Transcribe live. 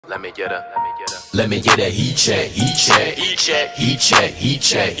Let me get a heat check, heat check, heat check, heat check, heat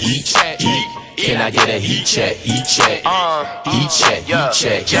check, heat check, Can I get a heat check, heat check, heat check,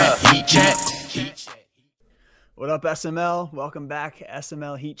 heat check, heat check. What up, SML? Welcome back,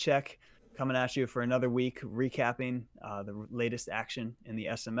 SML Heat Check, coming at you for another week, recapping the latest action in the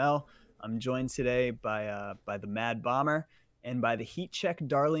SML. I'm joined today by the Mad Bomber and by the Heat Check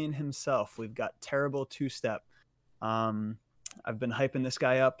darling himself. We've got TerribleTwoStep. I've been hyping this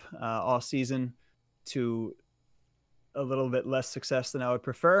guy up all season to a little bit less success than I would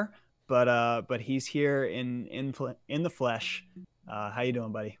prefer, but he's here in the flesh. How you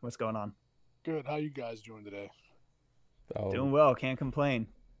doing, buddy? What's going on? Good. How you guys doing today? Doing well. Can't complain.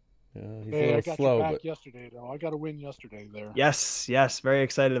 Yeah, hey, I got slow, you back yesterday, though. I got a win yesterday there. Yes. Very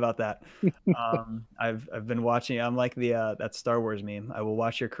excited about that. I've been watching. I'm like the that Star Wars meme. I will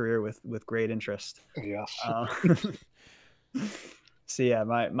watch your career with great interest. Yes. So yeah,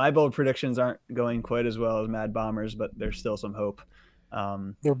 my bold predictions aren't going quite as well as Mad Bomber's, but there's still some hope.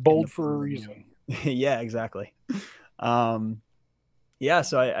 They're bold for a reason. Yeah, exactly. Yeah,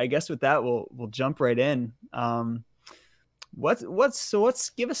 so I guess with that we'll jump right in. Let's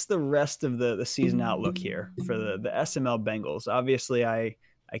give us the rest of the season outlook here for the SML Bengals. Obviously, I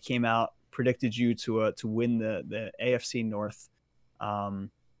came out, predicted you to win the AFC North.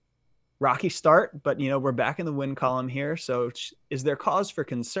 Rocky start, but we're back in the win column here. So is there cause for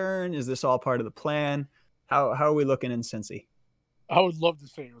concern? Is this all part of the plan? How are we looking in Cincy? I would love to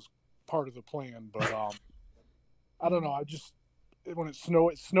say it was part of the plan, but I don't know. When it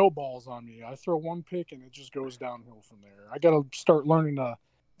snowballs on me. I throw one pick and it just goes downhill from there. I got to start learning to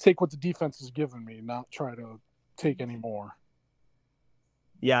take what the defense is giving me, not try to take any more.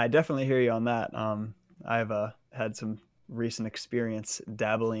 Yeah, I definitely hear you on that. I've had some recent experience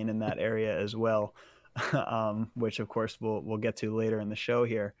dabbling in that area as well, which of course we'll get to later in the show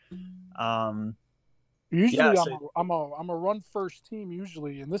here. Usually I'm a run first team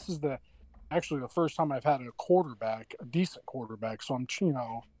usually, and this is actually the first time I've had a decent quarterback. So I'm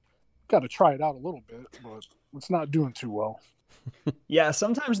got to try it out a little bit, but it's not doing too well. Yeah,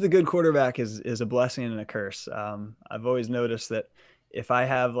 sometimes the good quarterback is a blessing and a curse. I've always noticed that if I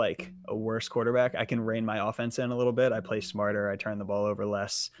have like a worse quarterback, I can rein my offense in a little bit. I play smarter. I turn the ball over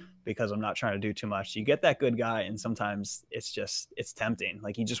less because I'm not trying to do too much. You get that good guy, and sometimes it's tempting.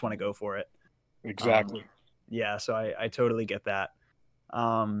 Like you just want to go for it. Exactly. Yeah, so I totally get that.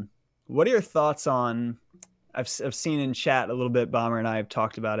 What are your thoughts on? I've seen in chat a little bit. Bomber and I have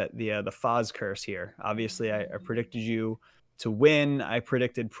talked about it. The Foz curse here. Obviously, I predicted you to win. I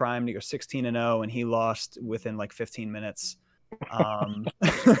predicted Prime to go 16-0, and he lost within like 15 minutes.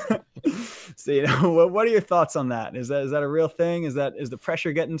 So what are your thoughts on that? Is that a real thing? Is the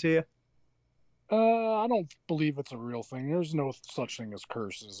pressure getting to you? I don't believe it's a real thing. There's no such thing as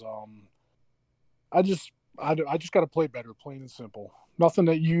curses. I just got to play better, plain and simple. Nothing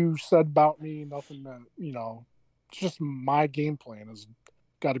that you said about me, nothing that it's just my game plan has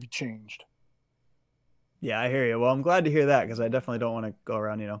got to be changed. Yeah, I hear you. Well, I'm glad to hear that because I definitely don't want to go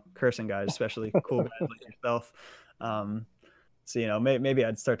around cursing guys, especially cool guys like yourself. So maybe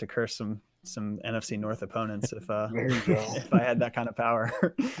I'd start to curse some NFC North opponents if if I had that kind of power.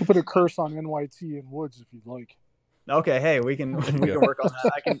 I'll put a curse on NYT and Woods if you'd like. Okay, hey, we can work on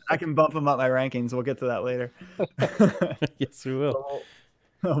that. I can bump them up my rankings. We'll get to that later. Yes, we will.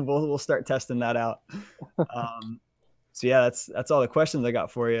 We'll start testing that out. So yeah, that's all the questions I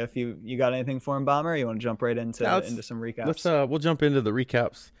got for you. If you got anything for him, Bomber, you want to jump right into some recaps? We'll jump into the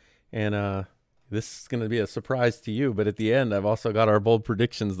recaps, and this is going to be a surprise to you, but at the end, I've also got our bold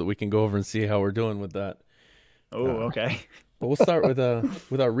predictions that we can go over and see how we're doing with that. Oh, okay. But we'll start with our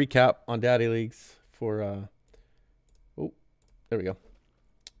recap on Daddy Leagues for. There we go.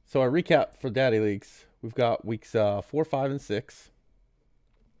 So our recap for Daddy Leagues, we've got weeks 4, 5, and 6,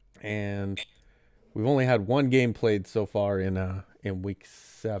 and we've only had one game played so far in week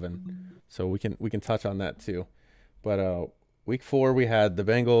 7, so we can touch on that too. But week 4 we had the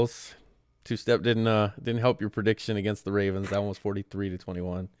Bengals. Two-step didn't help your prediction against the Ravens. That one was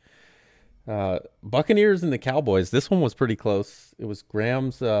 43-21. Buccaneers and the Cowboys. This one was pretty close. It was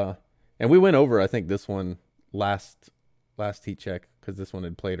Graham's, and we went over I think this one last heat check because this one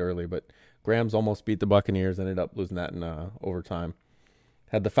had played early, but Graham's almost beat the Buccaneers, ended up losing that in overtime.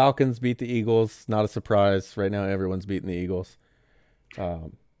 Had the Falcons beat the Eagles, not a surprise. Right now everyone's beating the Eagles.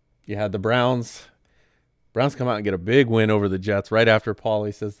 You had the Browns. Browns come out and get a big win over the Jets right after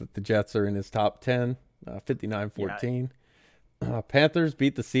Paulie says that the Jets are in his top 10, 59-14. Yeah. Panthers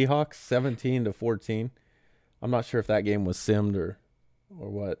beat the Seahawks 17-14. I'm not sure if that game was simmed or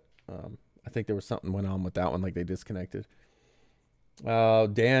what. I think there was something went on with that one, like they disconnected.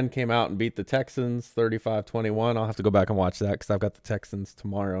 Dan came out and beat the Texans 35-21. I'll have to go back and watch that because I've got the Texans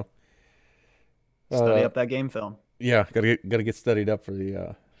tomorrow. Study up that game film. Yeah, gotta get studied up for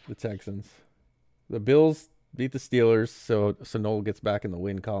the Texans. The Bills beat the Steelers, so Noel gets back in the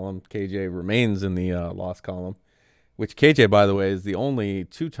win column. KJ remains in the loss column, which KJ, by the way, is the only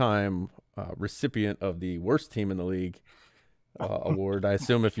two-time recipient of the worst team in the league award. I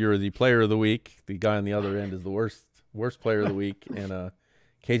assume if you're the player of the week, the guy on the other end is the worst player of the week, and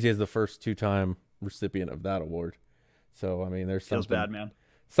KJ is the first two-time recipient of that award. So I mean, there's Feels bad, man.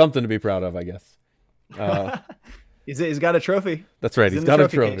 Something to be proud of, I guess. He's got a trophy. That's right. He's got a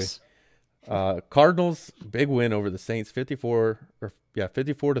trophy. Case. Cardinals big win over the Saints,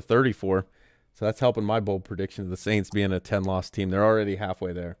 54-34. So that's helping my bold prediction of the Saints being a 10-loss team. They're already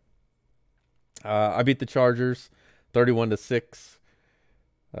halfway there. I beat the Chargers 31-6.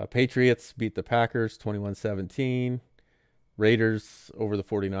 Patriots beat the Packers 21-17. Raiders over the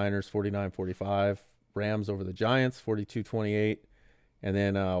 49ers 49-45. Rams over the Giants 42-28. And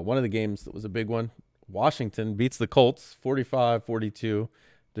then one of the games that was a big one, Washington beats the Colts 45-42.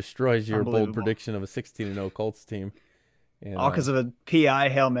 Destroys your bold prediction of a 16-0 Colts team. And, all because of a PI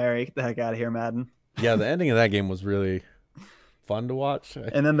Hail Mary. Get the heck out of here, Madden. Yeah, the ending of that game was really fun to watch.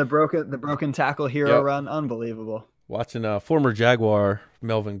 And then the broken tackle hero run, unbelievable. Watching former Jaguar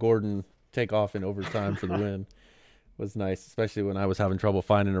Melvin Gordon take off in overtime for the win was nice, especially when I was having trouble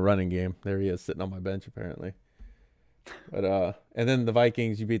finding a running game. There he is sitting on my bench apparently. But and then the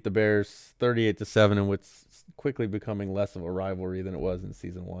Vikings, you beat the Bears 38-7, in what's quickly becoming less of a rivalry than it was in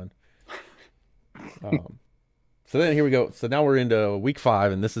season 1. So then here we go. So now we're into week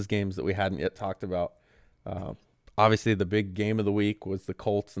 5, and this is games that we hadn't yet talked about. Obviously, the big game of the week was the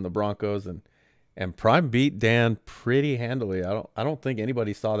Colts and the Broncos, and Prime beat Dan pretty handily. I don't think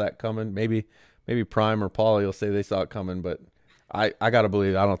anybody saw that coming. Maybe Prime or Paulie will say they saw it coming, but I gotta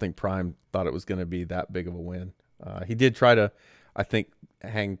believe I don't think Prime thought it was going to be that big of a win. He did try to, I think,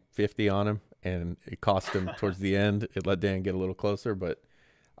 hang 50 on him, and it cost him towards the end. It let Dan get a little closer, but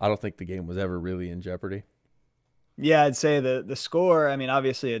I don't think the game was ever really in jeopardy. Yeah, I'd say the score, I mean,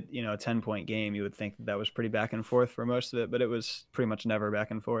 obviously, a 10-point game, you would think that was pretty back and forth for most of it, but it was pretty much never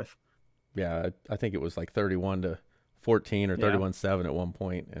back and forth. Yeah, I think it was like 31-14 or 31-7 at one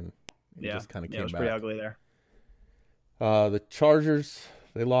point, and it just kind of came back. It was pretty ugly there. The Chargers,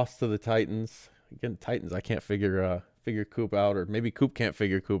 they lost to the Titans. Again, Titans, I can't figure Coop out, or maybe Coop can't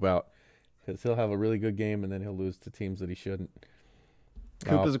figure Coop out, because he'll have a really good game and then he'll lose to teams that he shouldn't.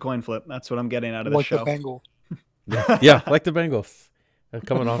 Coop is a coin flip. That's what I'm getting out of the show. Like the Bengals. Yeah, like the Bengals.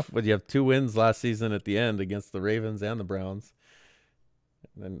 Coming off, but you have 2 wins last season at the end against the Ravens and the Browns.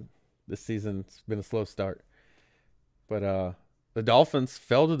 And then this season it's been a slow start. But the Dolphins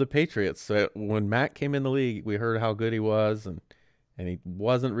fell to the Patriots. So when Matt came in the league, we heard how good he was, and he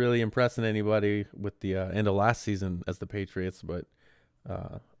wasn't really impressing anybody with the end of last season as the Patriots. But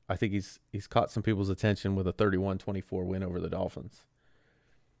I think he's caught some people's attention with a 31-24 win over the Dolphins.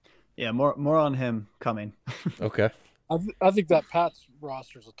 Yeah, more on him coming. Okay. I think that Pats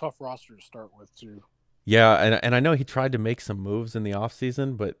roster is a tough roster to start with too. Yeah, and I know he tried to make some moves in the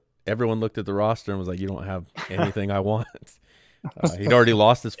offseason, but everyone looked at the roster and was like, "You don't have anything I want." He'd already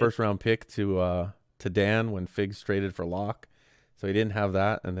lost his first-round pick to Dan when Figs traded for Locke, so he didn't have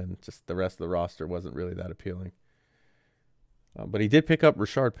that, and then just the rest of the roster wasn't really that appealing. But he did pick up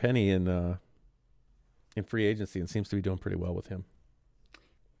Rashard Penny in free agency and seems to be doing pretty well with him.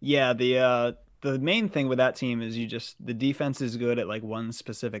 Yeah, the main thing with that team is the defense is good at like one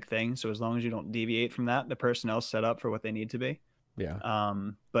specific thing. So as long as you don't deviate from that, the personnel's set up for what they need to be. Yeah.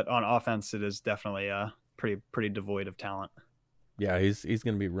 But on offense, it is definitely pretty devoid of talent. Yeah, he's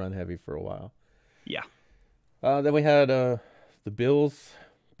going to be run heavy for a while. Yeah. Then we had the Bills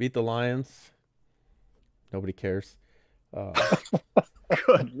beat the Lions. Nobody cares.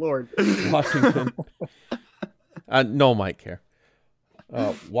 Good Lord. Washington. No, Mike care.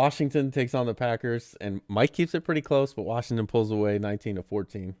 Washington takes on the Packers, and Mike keeps it pretty close, but Washington pulls away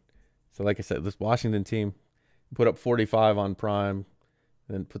 19-14. So like I said, this Washington team put up 45 on Prime,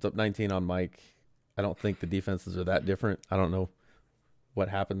 and then puts up 19 on Mike. I don't think the defenses are that different. I don't know what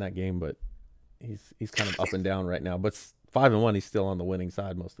happened that game, but he's kind of up and down right now. But 5-1, he's still on the winning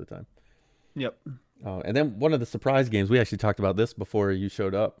side most of the time. Yep. And then one of the surprise games, we actually talked about this before you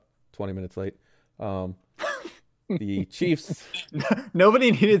showed up 20 minutes late. The Chiefs.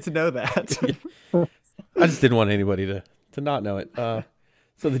 Nobody needed to know that. I just didn't want anybody to not know it.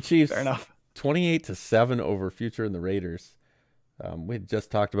 So the Chiefs, fair enough. 28-7 over Future and the Raiders. We had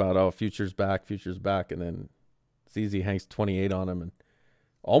just talked about, Future's back, and then ZZ hangs 28 on him and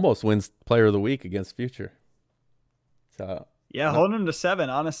almost wins Player of the Week against Future. So Yeah, holding them to 7.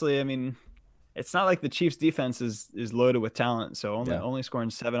 Honestly, I mean, it's not like the Chiefs defense is loaded with talent. So only scoring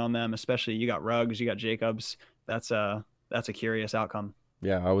 7 on them, especially you got Ruggs, you got Jacobs. That's a curious outcome.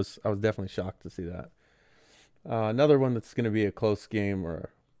 Yeah, I was definitely shocked to see that. Another one that's going to be a close game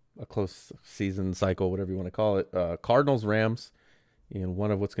or a close season cycle, whatever you want to call it. Cardinals Rams, in one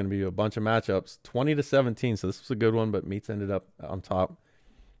of what's going to be a bunch of matchups, 20-17. So this was a good one, but Meats ended up on top.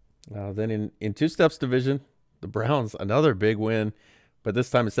 Then in Two Steps division, the Browns, another big win, but this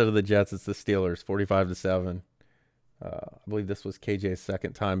time instead of the Jets, it's the Steelers, 45-7. I believe this was KJ's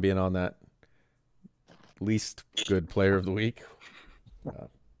second time being on that least good player of the week.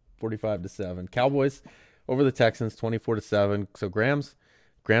 45-7. Cowboys over the Texans, 24-7. So Grams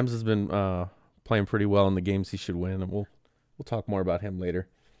has been playing pretty well in the games he should win, and we'll talk more about him later.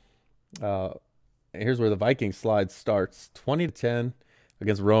 Here's where the Vikings slide starts, 20-10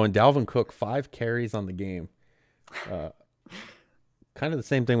 against Rowan. Dalvin Cook, 5 carries on the game. Kind of the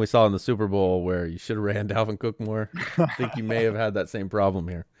same thing we saw in the Super Bowl where you should have ran Dalvin Cook more. I think you may have had that same problem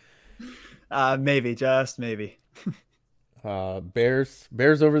here. Maybe, just maybe. Bears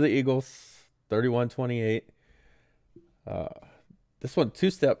over the Eagles, 31-28. This one, Two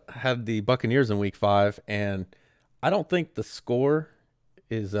Step had the Buccaneers in week 5, and I don't think the score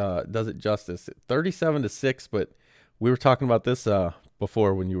is does it justice. 37-6, but we were talking about this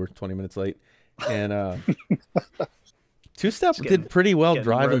before when you were 20 minutes late. And Two Step did pretty well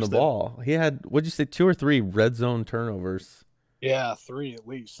driving the ball. He had, what'd you say, 2 or 3 red zone turnovers? Yeah, 3 at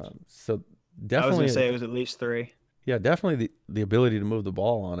least. So definitely, I was going to say it was at least 3. Yeah, definitely the ability to move the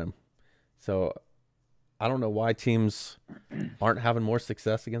ball on him. So I don't know why teams aren't having more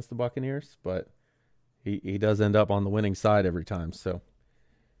success against the Buccaneers, but he does end up on the winning side every time. So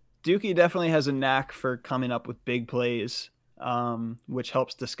Dookie definitely has a knack for coming up with big plays, which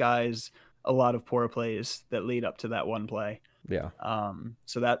helps disguise a lot of poor plays that lead up to that one play. Yeah.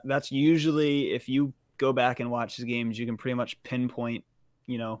 So that's usually, if you go back and watch his games, you can pretty much pinpoint,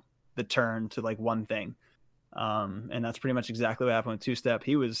 the turn to like one thing. And that's pretty much exactly what happened with Two Step.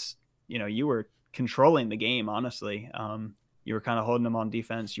 He was, you were controlling the game, honestly. You were kind of holding him on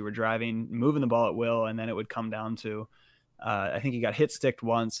defense. You were driving, moving the ball at will, and then it would come down to, I think he got hit sticked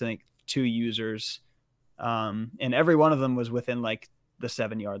once, I think 2 users. And every one of them was within like the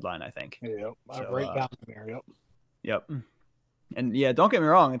 7-yard line, I think. Yep. So, right down there. Yep. Yep. And yeah, don't get me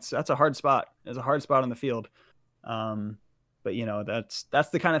wrong. That's a hard spot. It's a hard spot on the field. But that's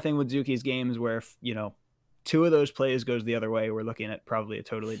the kind of thing with Zuki's games where if, 2 of those plays goes the other way, we're looking at probably a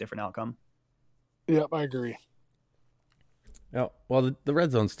totally different outcome. Yep, I agree. Yeah, well, the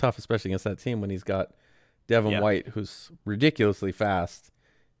red zone's tough, especially against that team when he's got Devin White, who's ridiculously fast.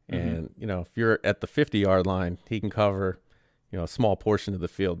 And, if you're at the 50-yard line, he can cover, a small portion of the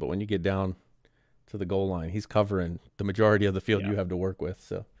field. But when you get down to the goal line, he's covering the majority of the field you have to work with.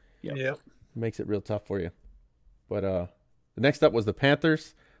 So it makes it real tough for you. But the next up was the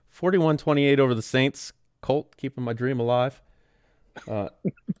Panthers, 41-28 over the Saints. Colt keeping my dream alive.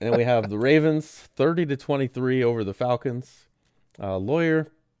 And we have the Ravens, 30-23 over the Falcons. Lawyer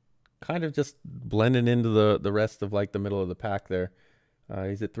kind of just blending into the rest of like the middle of the pack there.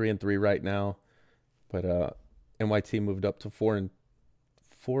 He's at 3-3 right now, but NYT moved up to 4-1,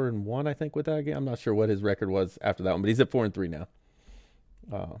 I think, with that game. I'm not sure what his record was after that one, but he's at 4-3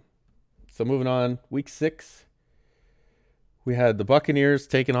 now. So moving on, week 6, we had the Buccaneers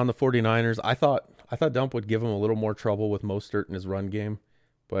taking on the 49ers. I thought Dump would give him a little more trouble with Mostert in his run game,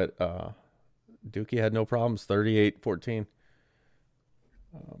 but Dookie had no problems, 38-14.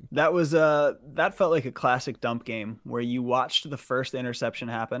 That felt like a classic Dump game where you watched the first interception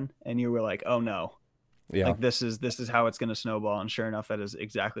happen and you were like, oh no. Yeah. Like this is how it's going to snowball. And sure enough, that is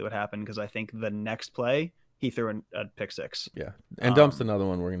exactly what happened. Cause I think the next play he threw a pick 6. Yeah. And Dump's another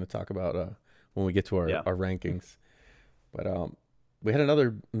one we're going to talk about when we get to our rankings. But we had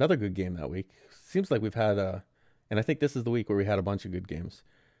another good game that week. Seems like we've had and I think this is the week where we had a bunch of good games.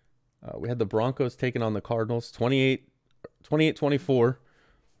 We had the Broncos taking on the Cardinals, 28-24.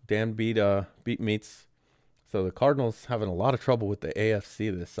 Dan beat Meats. So the Cardinals having a lot of trouble with the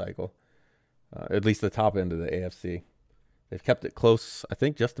AFC this cycle, at least the top end of the AFC. They've kept it close, I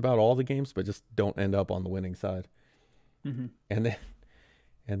think, just about all the games, but just don't end up on the winning side. Mm-hmm.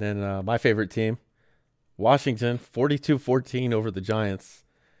 And then my favorite team, Washington, 42-14 over the Giants.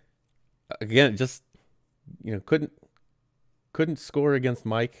 Again, just couldn't score against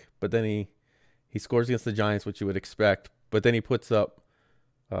Mike, but then he scores against the Giants, which you would expect. But then he puts up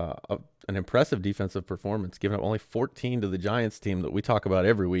an impressive defensive performance, giving up only 14 to the Giants team that we talk about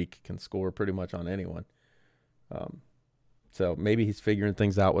every week, can score pretty much on anyone. So maybe he's figuring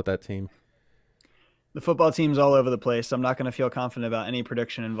things out with that team. The football team's all over the place. So I'm not going to feel confident about any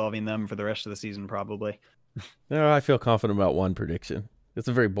prediction involving them for the rest of the season, probably. No, I feel confident about one prediction. It's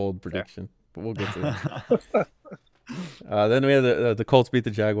a very bold prediction, but we'll get to that. Then we have the Colts beat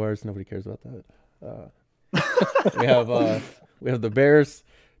the Jaguars. Nobody cares about that. We have the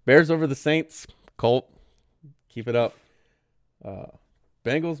Bears over the Saints. Colt, keep it up.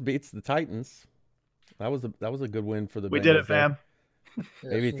 Bengals beats the Titans. That was a good win for the Bengals. We did it, fam.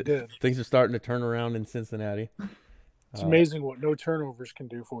 Maybe things are starting to turn around in Cincinnati. It's amazing what no turnovers can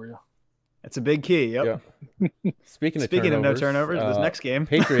do for you. It's a big key. Yep. Yeah. Speaking of no turnovers, this next game.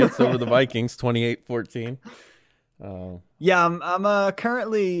 Patriots over the Vikings, 28-14. Yeah, I'm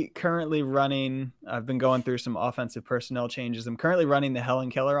currently running. I've been going through some offensive personnel changes. I'm currently running the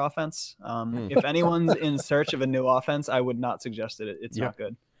Helen Keller offense. If anyone's in search of a new offense, I would not suggest it. It's not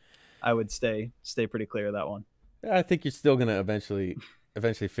good. I would stay pretty clear of that one. I think you're still gonna eventually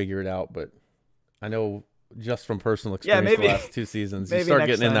figure it out, but I know just from personal experience the last 2 seasons, you start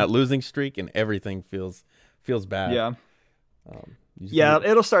getting in that losing streak and everything feels bad. Yeah.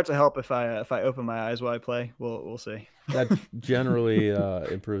 It'll start to help if I open my eyes while I play. We'll see. That generally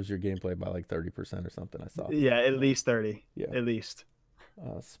improves your gameplay by like 30% or something. I saw. Yeah, at least 30. Yeah, at least.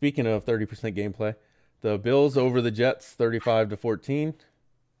 Speaking of 30% gameplay, the Bills over the Jets, 35-14.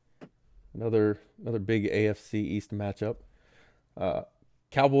 Another big AFC East matchup.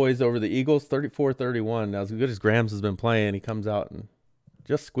 Cowboys over the Eagles, 34-31. Now, as good as Grams has been playing, he comes out and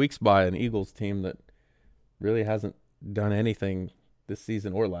just squeaks by an Eagles team that really hasn't done anything this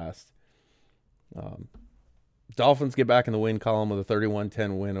season or last. Dolphins get back in the win column with a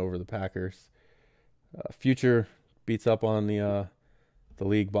 31-10 win over the Packers. Future beats up on the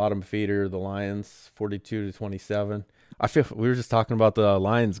league bottom feeder, the Lions, 42-27. I feel we were just talking about the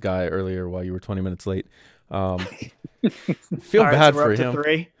Lions guy earlier while you were 20 minutes late. Feel bad for him.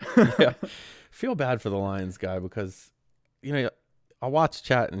 3. Yeah, feel bad for the Lions guy because I watch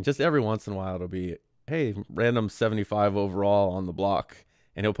chat and just every once in a while it'll be, hey, random 75 overall on the block,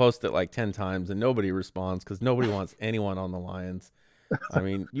 and he'll post it like 10 times and nobody responds because nobody wants anyone on the Lions. I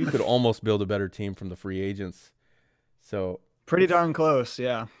mean, you could almost build a better team from the free agents. So pretty darn close,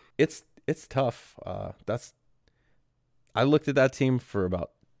 yeah. It's tough. I looked at that team for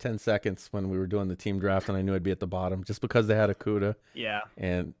about 10 seconds when we were doing the team draft, and I knew I'd be at the bottom just because they had Akuda. Yeah.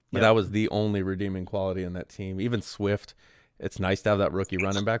 And that was the only redeeming quality in that team. Even Swift, it's nice to have that rookie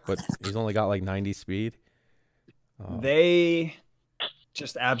running back, but he's only got like 90 speed. They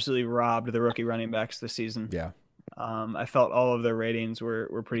just absolutely robbed the rookie running backs this season. Yeah. I felt all of their ratings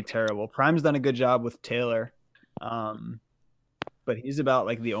were pretty terrible. Prime's done a good job with Taylor, but he's about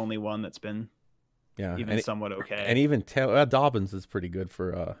like the only one that's been somewhat okay. And even Dobbins is pretty good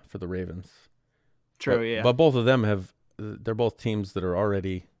for the Ravens. True, But both of them they're both teams that are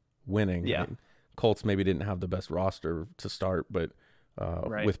already winning. Yeah. I mean, Colts maybe didn't have the best roster to start, but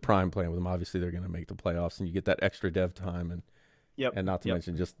with Prime playing with them, obviously they're going to make the playoffs, and you get that extra dev time, and not to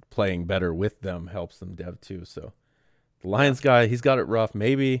mention just playing better with them helps them dev too. So the Lions guy, he's got it rough.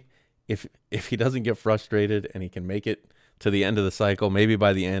 Maybe if he doesn't get frustrated and he can make it to the end of the cycle, maybe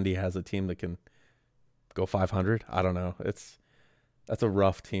by the end he has a team that can go 500. I don't know. That's a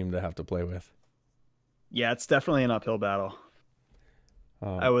rough team to have to play with. Yeah, it's definitely an uphill battle.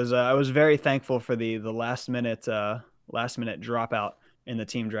 I was very thankful for the last minute dropout in the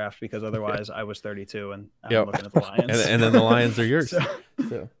team draft, because otherwise I was 32 and I'm looking at the Lions. and then the Lions are yours.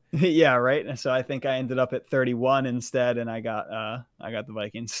 So. Yeah, right. And so I think I ended up at 31 instead, and I got the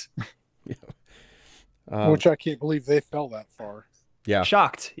Vikings. Which I can't believe they fell that far. Yeah.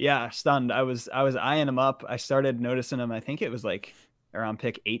 Shocked. Yeah. Stunned. I was eyeing them up. I started noticing them. I think it was like around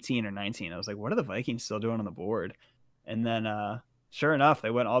pick 18 or 19. I was like, what are the Vikings still doing on the board? And then, sure enough, they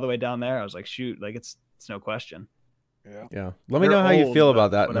went all the way down there. I was like, shoot, like it's no question. Yeah. Let me know how you feel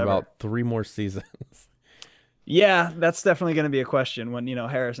about that in about 3 more seasons. Yeah, that's definitely going to be a question when,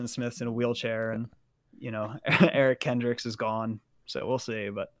 Harrison Smith's in a wheelchair and, Eric Kendricks is gone. So we'll see.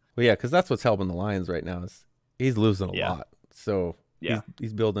 But because that's what's helping the Lions right now is he's losing a lot. So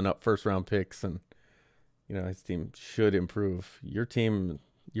he's building up first-round picks, and his team should improve. Your team,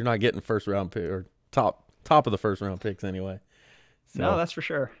 you're not getting first-round pick or top of the first-round picks anyway. So. No, that's for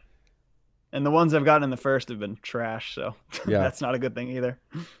sure. And the ones I've gotten in the first have been trash, so that's not a good thing either.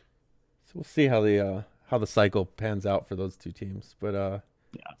 So we'll see how the cycle pans out for those 2 teams. But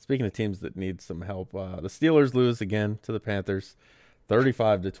speaking of teams that need some help, the Steelers lose again to the Panthers,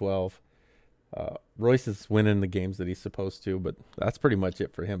 35-12. Royce is winning the games that he's supposed to, but that's pretty much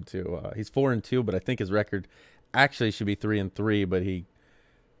it for him too. He's 4-2, but I think his record actually should be 3-3. But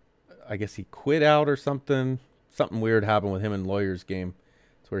I guess he quit out or something. Something weird happened with him in Lawyer's game,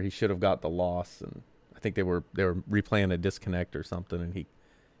 to where he should have got the loss, and think they were replaying a disconnect or something, and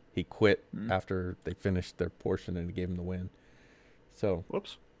he quit after they finished their portion, and he gave him the win. So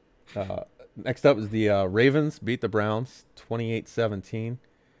whoops. Next up is the Ravens beat the Browns 28-17.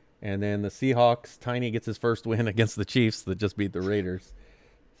 And then the Seahawks, Tiny gets his first win against the Chiefs that just beat the Raiders.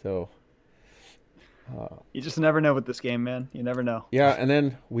 So you just never know with this game, man. You never know. Yeah, and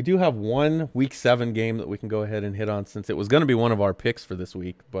then we do have one Week 7 game that we can go ahead and hit on, since it was going to be one of our picks for this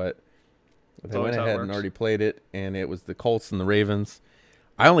week, but they went ahead and already played it, and it was the Colts and the Ravens.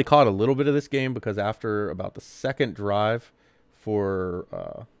 I only caught a little bit of this game because after about the second drive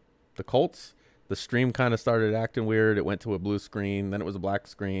for the Colts, the stream kind of started acting weird. It went to a blue screen, then it was a black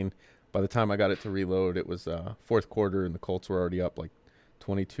screen. By the time I got it to reload, it was fourth quarter, and the Colts were already up like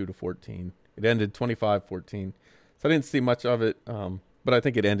 22-14. It ended 25-14. So I didn't see much of it, but I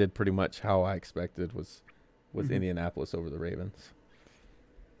think it ended pretty much how I expected, was Indianapolis over the Ravens.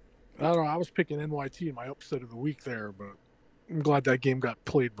 I don't know. I was picking NYT in my upset of the week there, but I'm glad that game got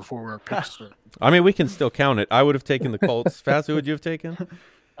played before our picks started. I mean, we can still count it. I would have taken the Colts. Faz, who would you have taken?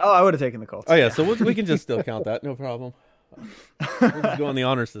 Oh, I would have taken the Colts. Oh, yeah, so we can just still count that. No problem. We'll just go on the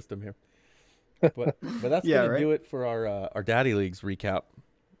honor system here. But that's going to do it for our Daddy Leagues recap.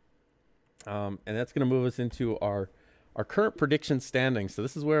 And that's going to move us into our current prediction standings. So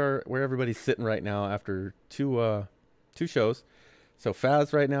this is where everybody's sitting right now after two shows. So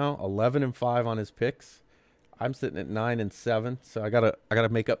Faz right now 11-5 on his picks. I'm sitting at 9-7. So I gotta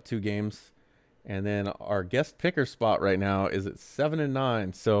make up 2 games. And then our guest picker spot right now is at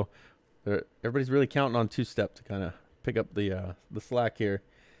 7-9. So everybody's really counting on Two-Step to kind of pick up the slack here.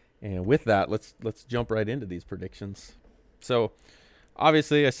 And with that, let's jump right into these predictions. So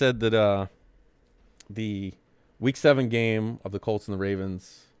obviously, I said that the Week 7 game of the Colts and the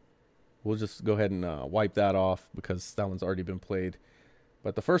Ravens, we'll just go ahead and wipe that off because that one's already been played.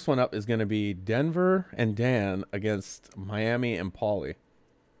 But the first one up is going to be Denver and Dan against Miami and Pauly.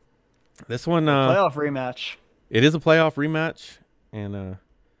 This one, playoff rematch. It is a playoff rematch, and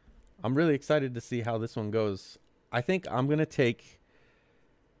I'm really excited to see how this one goes. I think I'm gonna take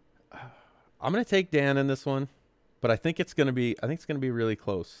Dan in this one, but I think it's gonna be really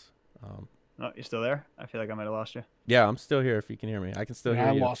close. Oh, you still there? I feel like I might have lost you. Yeah, I'm still here. If you can hear me, I can still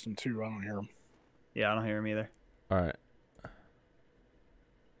hear you. I lost him too. I don't hear him. Yeah, I don't hear him either. All right.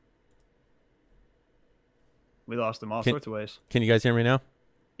 We lost him all sorts of ways. Can you guys hear me now?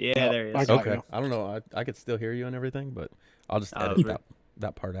 Yeah, there he is. Okay. I don't know. I could still hear you and everything, but I'll just edit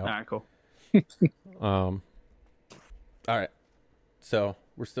that part out. All right, cool. All right. So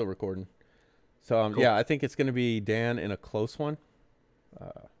we're still recording. So Cool. Yeah, I think it's going to be Dan in a close one.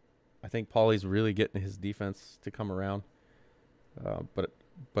 I think Pauly's really getting his defense to come around. But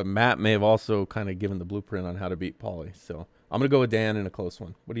Matt may have also kind of given the blueprint on how to beat Pauly. So I'm going to go with Dan in a close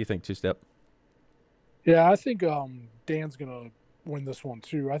one. What do you think, Two-Step? Yeah, I think Dan's gonna win this one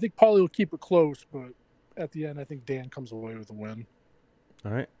too. I think Pauly will keep it close, but at the end, I think Dan comes away with a win.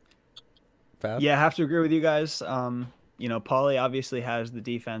 All right. Fast? Yeah, I have to agree with you guys. Pauly obviously has the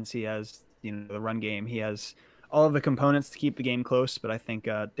defense. He has, the run game. He has all of the components to keep the game close, but I think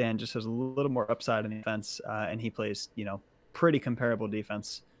Dan just has a little more upside in the defense, and he plays, pretty comparable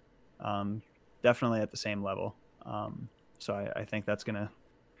defense, definitely at the same level. So I think that's gonna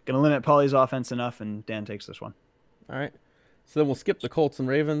limit Pauly's offense enough, and Dan takes this one. All right. So then we'll skip the Colts and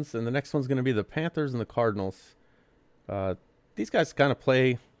Ravens, and the next one's going to be the Panthers and the Cardinals. These guys kind of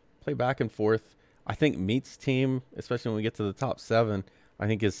play back and forth. I think Meat's team, especially when we get to the top 7, I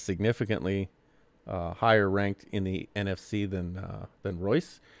think is significantly higher ranked in the NFC than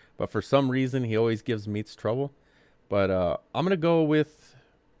Royce. But for some reason, he always gives Meats trouble. But I'm gonna go with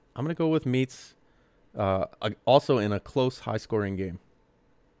Meats, also in a close, high-scoring game.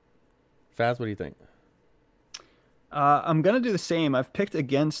 Faz, what do you think? I'm going to do the same. I've picked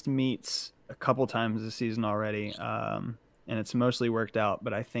against Meats a couple times this season already, and it's mostly worked out.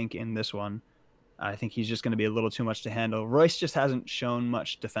 But I think in this one, I think he's just going to be a little too much to handle. Royce just hasn't shown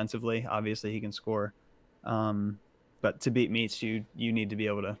much defensively. Obviously, he can score. But to beat Meats, you need to be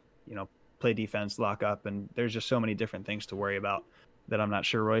able to, play defense, lock up, and there's just so many different things to worry about that I'm not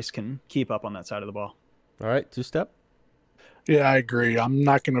sure Royce can keep up on that side of the ball. All right, Two-Step? Yeah, I agree. I'm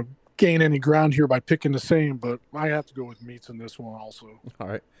not going to gain any ground here by picking the same, but I have to go with Meats in this one also. All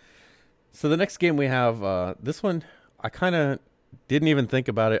right. So the next game we have, this one, I kind of didn't even think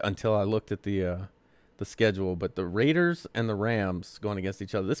about it until I looked at the schedule, but the Raiders and the Rams going against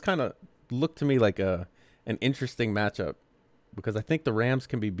each other. This kind of looked to me like an interesting matchup because I think the Rams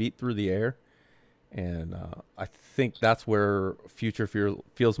can be beat through the air, and I think that's where Future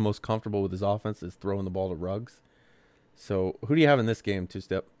feels most comfortable with his offense is throwing the ball to Ruggs. So who do you have in this game,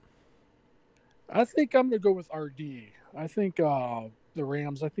 Two-Step? I think I'm gonna go with RD. I think the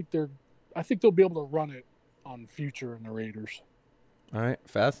Rams. I think they'll be able to run it on Future and the Raiders. All right,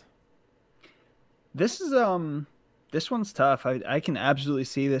 Fast. This is this one's tough. I can absolutely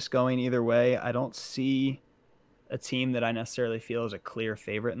see this going either way. I don't see a team that I necessarily feel is a clear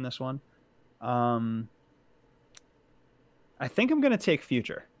favorite in this one. I think I'm going to take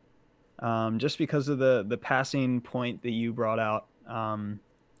Future, just because of the passing point that you brought out.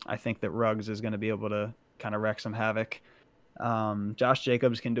 I think that Ruggs is going to be able to kind of wreck some havoc. Josh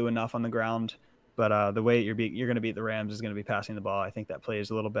Jacobs can do enough on the ground, but the way you're going to beat the Rams is going to be passing the ball. I think that plays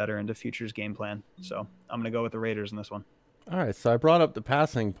a little better into Future's game plan. So I'm going to go with the Raiders in this one. All right, so I brought up the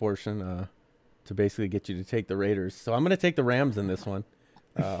passing portion to basically get you to take the Raiders. So I'm going to take the Rams in this one,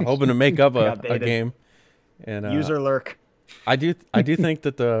 hoping to make up a game. And user lurk. I do think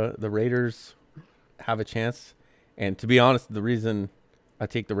that the Raiders have a chance. And to be honest, the reason I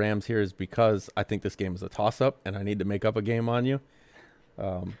take the Rams here is because I think this game is a toss-up, and I need to make up a game on you.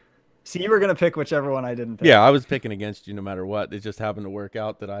 See, you were going to pick whichever one I didn't pick. Yeah, I was picking against you no matter what. It just happened to work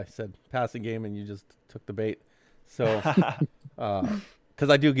out that I said passing game, and you just took the bait. So, because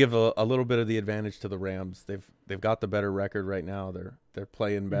I do give a little bit of the advantage to the Rams. They've got the better record right now. They're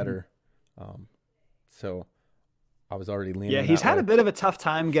playing better. So I was already leaning. Yeah, he's had a bit of a tough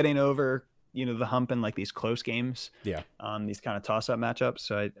time getting over, the hump in like these close games. Yeah. These kind of toss-up matchups.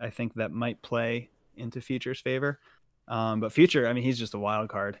 So I think that might play into Future's favor. But Future, I mean, he's just a wild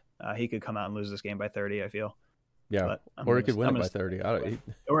card. He could come out and lose this game by 30, I feel. Yeah, or he could win it by 30.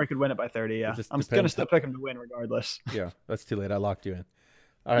 Or he could win it by 30, yeah. I'm going to still pick him to win regardless. Yeah, that's too late. I locked you in.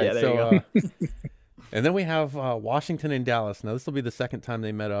 All right, so and then we have Washington and Dallas. Now, this will be the second time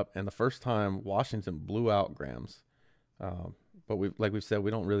they met up, and the first time Washington blew out Grams. But like we've said,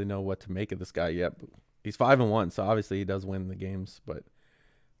 we don't really know what to make of this guy yet. He's 5-1, so obviously he does win the games. But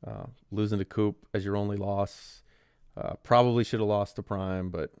losing to Coop as your only loss, probably should have lost to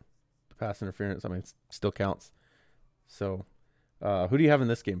Prime, but the pass interference, I mean, it still counts. So, who do you have in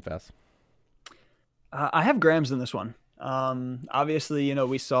this game, Fast? I have Grams in this one. Obviously,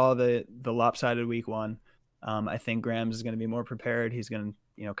 we saw the lopsided week one. I think Grams is going to be more prepared. He's going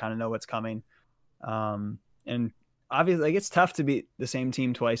to, kind of know what's coming. And obviously, like, it's tough to beat the same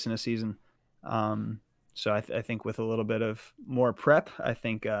team twice in a season. So I think with a little bit of more prep, I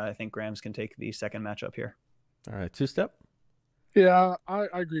think Grams can take the second matchup here. All right, two-step. Yeah, I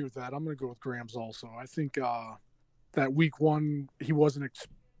agree with that. I'm going to go with Grams also. I think that week one he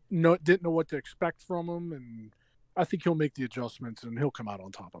didn't know what to expect from him, and I think he'll make the adjustments and he'll come out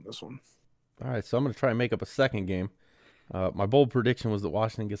on top on this one. All right, so I'm going to try and make up a second game. My bold prediction was that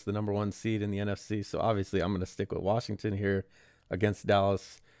Washington gets the number 1 seed in the NFC, so obviously I'm going to stick with Washington here against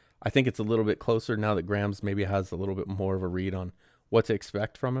Dallas. I think it's a little bit closer now that Grams maybe has a little bit more of a read on what to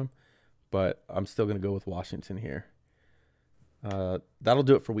expect from him, but I'm still going to go with Washington here. That'll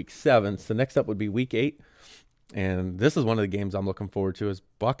do it for week 7. So next up would be week 8. And this is one of the games I'm looking forward to, is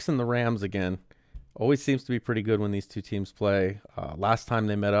Bucks and the Rams again. Always seems to be pretty good when these two teams play. Last time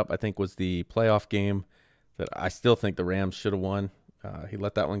they met up, I think, was the playoff game that I still think the Rams should have won. He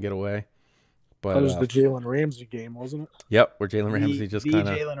let that one get away. But that was the Jalen Ramsey game, wasn't it? Yep, where Jalen Ramsey just kind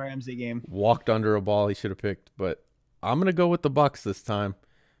of Jalen Ramsey game walked under a ball he should have picked. But I'm going to go with the Bucks this time.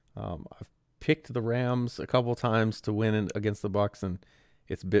 I've picked the Rams a couple times to win against the Bucks, and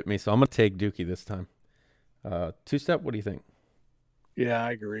it's bit me. So I'm going to take Dookie this time. Two-step, what do you think? Yeah,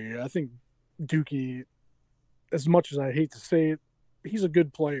 I agree. I think Dookie, as much as I hate to say it, he's a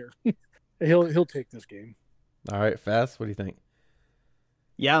good player. He'll take this game. All right, Fast, what do you think?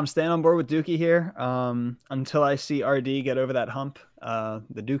 Yeah, I'm staying on board with Dookie here. Until I see RD get over that hump,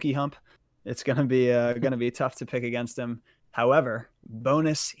 the Dookie hump, it's gonna be tough to pick against him. However,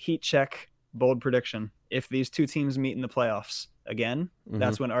 bonus heat check, bold prediction: if these two teams meet in the playoffs again,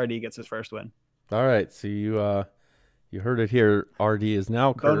 that's when RD gets his first win. All right, so you heard it here. RD is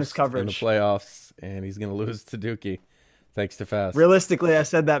now cursed in the playoffs, and he's gonna lose to Dookie. Thanks to Fast. Realistically, I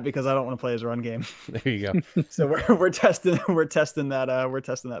said that because I don't want to play his run game. There you go. So we're testing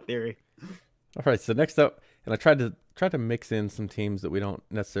that theory. All right. So next up, and I tried to mix in some teams that we don't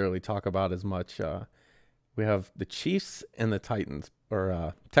necessarily talk about as much. We have the Chiefs and the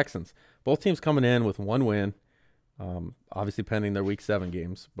Texans. Both teams coming in with 1 win. Obviously pending their Week 7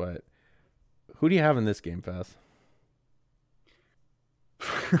 games. But who do you have in this game, Fast?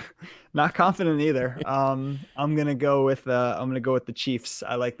 Not confident either. I'm gonna go with the Chiefs.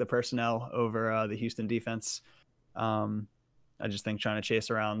 I like the personnel over the Houston defense. I just think trying to chase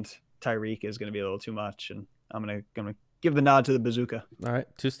around Tyreek is gonna be a little too much, and I'm gonna give the nod to the bazooka. All right,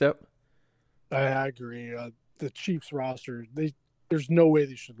 two-step. I agree. The Chiefs roster, There's no way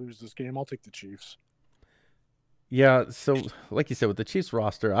they should lose this game. I'll take the Chiefs. Yeah, so like you said, with the Chiefs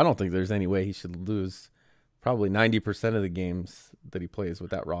roster, I don't think there's any way he should lose probably 90% of the games that he plays with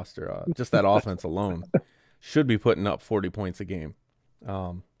that roster. Just that offense alone should be putting up 40 points a game.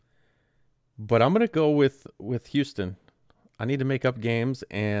 But I'm going to go with Houston. I need to make up games,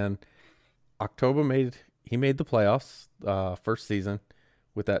 and October made the playoffs first season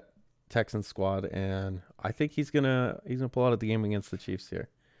with that Texans squad, and I think he's gonna pull out of the game against the Chiefs here.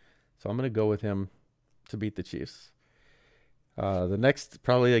 So I'm gonna go with him to beat the Chiefs. The next,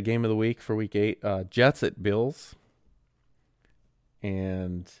 probably a game of the week for week 8, Jets at Bills.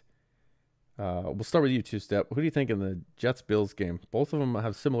 And we'll start with you, Two-Step. Who do you think in the Jets-Bills game? Both of them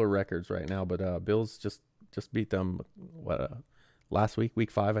have similar records right now, but Bills just beat them, last week, week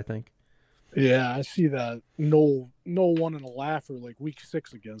 5, I think. Yeah, I see that. No one in a laugher like week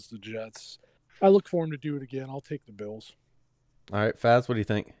 6 against the Jets. I look for him to do it again. I'll take the Bills. All right, Faz, what do you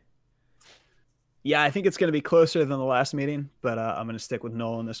think? Yeah, I think it's going to be closer than the last meeting, but I'm going to stick with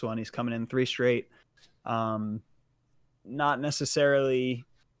Noel in this one. He's coming in 3 straight. Not necessarily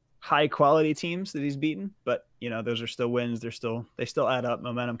high quality teams that he's beaten, but those are still wins. They still add up.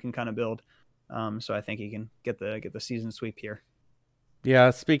 Momentum can kind of build. So I think he can get the season sweep here.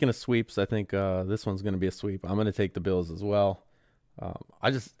 Yeah, speaking of sweeps, I think this one's going to be a sweep. I'm going to take the Bills as well. I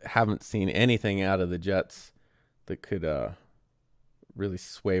just haven't seen anything out of the Jets that could really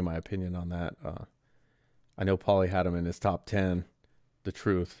sway my opinion on that. I know Paulie had him in his top 10, the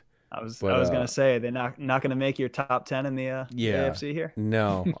truth. I was going to say, they're not going to make your top 10 in the AFC here?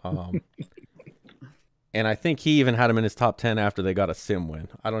 No. And I think he even had him in his top 10 after they got a sim win.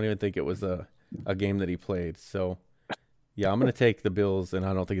 I don't even think it was a game that he played. So, yeah, I'm going to take the Bills, and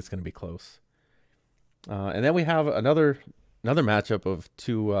I don't think it's going to be close. And then we have another matchup of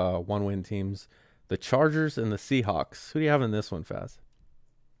 2 one-win teams, the Chargers and the Seahawks. Who do you have in this one, Faz?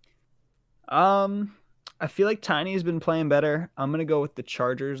 I feel like Tiny has been playing better. I'm going to go with the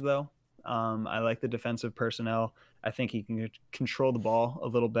Chargers, though. I like the defensive personnel. I think he can control the ball a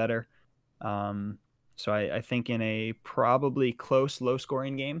little better. So I think in a probably close,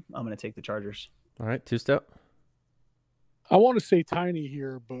 low-scoring game, I'm going to take the Chargers. All right, Two-Step. I want to say Tiny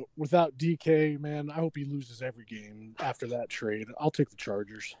here, but without DK, man, I hope he loses every game after that trade. I'll take the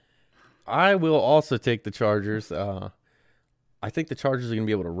Chargers. I will also take the Chargers. I think the Chargers are going to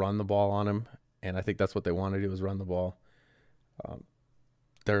be able to run the ball on him, and I think that's what they want to do is run the ball.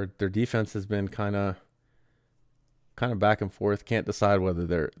 Their defense has been kind of back and forth. Can't decide whether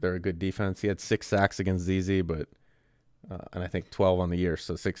they're a good defense. He had 6 sacks against ZZ, but and I think 12 on the year,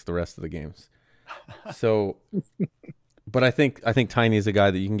 so 6 the rest of the games. So, but I think Tiny is a guy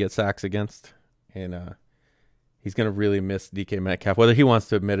that you can get sacks against, and he's going to really miss DK Metcalf, whether he wants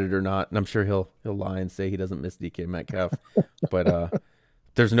to admit it or not. And I'm sure he'll lie and say he doesn't miss DK Metcalf, but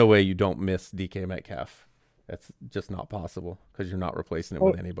there's no way you don't miss DK Metcalf. That's just not possible because you're not replacing it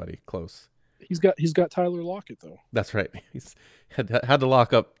with anybody close. He's got Tyler Lockett though. That's right. He's had to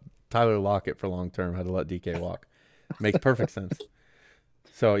lock up Tyler Lockett for long term. Had to let DK walk. Makes perfect sense.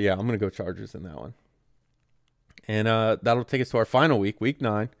 So yeah, I'm gonna go Chargers in that one. And that'll take us to our final week, week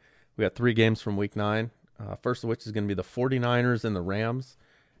 9. We got 3 games from week 9. First of which is going to be the 49ers and the Rams.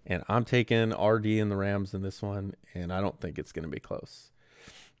 And I'm taking RD and the Rams in this one, and I don't think it's going to be close.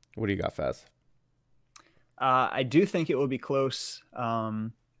 What do you got, Faz? I do think it will be close.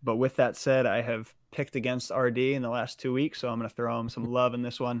 But with that said, I have picked against RD in the last 2 weeks, so I'm going to throw him some love in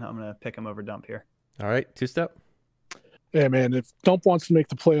this one. I'm going to pick him over Dump here. All right, Two-Step. Yeah, man, if Dump wants to make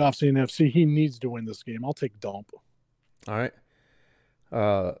the playoffs in the NFC, he needs to win this game. I'll take Dump. All right.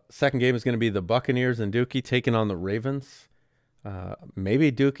 Second game is going to be the Buccaneers and Dookie taking on the Ravens. Maybe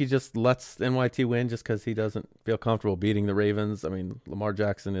Dookie just lets NYT win just because he doesn't feel comfortable beating the Ravens. I mean, Lamar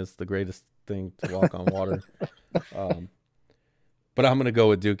Jackson is the greatest thing to walk on water. But I'm going to go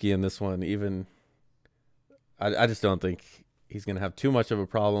with Dookie in this one. Even I just don't think he's going to have too much of a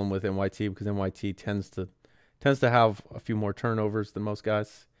problem with NYT because NYT tends to have a few more turnovers than most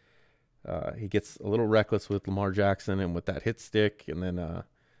guys. He gets a little reckless with Lamar Jackson and with that hit stick, and then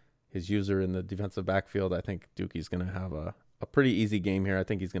his user in the defensive backfield. I think Dookie's going to have a pretty easy game here. I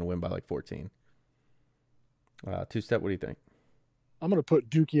think he's going to win by like 14. Two-Step, what do you think? I'm going to put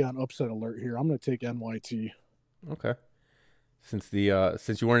Dookie on upset alert here. I'm going to take NYT. Okay. Since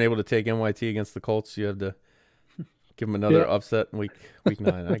you weren't able to take NYT against the Colts, you have to give him another upset in week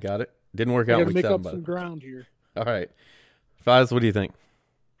 9. I got it. Didn't work out in week 7. Make up some ground here. All right. Faz, what do you think?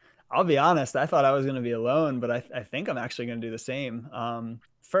 I'll be honest. I thought I was going to be alone, but I think I'm actually going to do the same.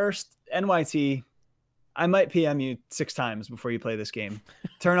 First, NYT, I might PM you 6 times before you play this game.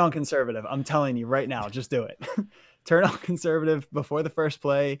 Turn on conservative. I'm telling you right now, just do it. turn on conservative before the first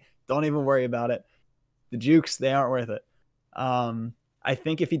play. Don't even worry about it. The jukes, they aren't worth it. I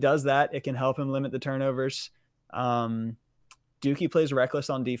think if he does that, it can help him limit the turnovers. Dookie plays reckless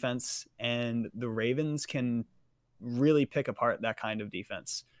on defense, and the Ravens can really pick apart that kind of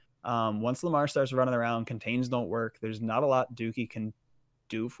defense. Once Lamar starts running around, contains don't work. There's not a lot Dookie can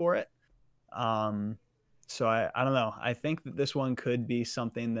do for it. So I don't know. I think that this one could be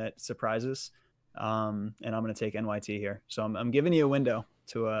something that surprises. And I'm going to take NYT here. So I'm giving you a window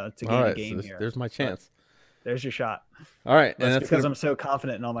to gain a game so here. There's my chance. There's your shot. All right. That's because I'm so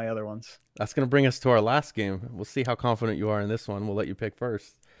confident in all my other ones. That's going to bring us to our last game. We'll see how confident you are in this one. We'll let you pick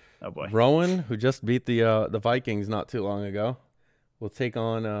first. Oh, boy. Rowan, who just beat the Vikings not too long ago, will take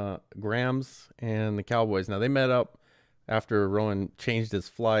on Grams and the Cowboys. Now, they met up after Rowan changed his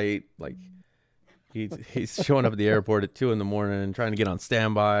flight. Like, he's showing up at the airport at 2 a.m. and trying to get on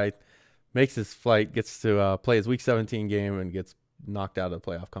standby, makes his flight, gets to play his Week 17 game, and gets knocked out of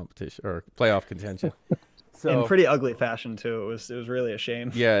the playoff competition or playoff contention. In pretty ugly fashion too. It was really a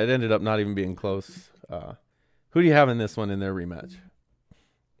shame. Yeah, it ended up not even being close. Who do you have in this one in their rematch?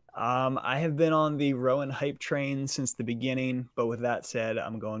 I have been on the Rowan hype train since the beginning, but with that said,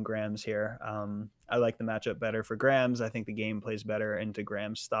 I'm going Grams here. I like the matchup better for Grams. I think the game plays better into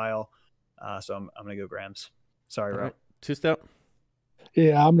Grams' style. So I'm going to go Grams. Sorry, Ro. Two-step?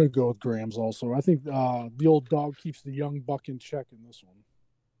 Yeah, I'm going to go with Grams also. I think the old dog keeps the young buck in check in this one.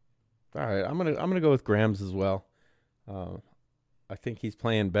 All right, I'm gonna go with Grams as well. I think he's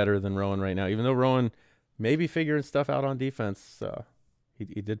playing better than Rowan right now, even though Rowan may be figuring stuff out on defense.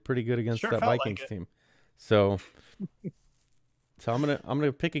 He did pretty good against that Vikings team. So I'm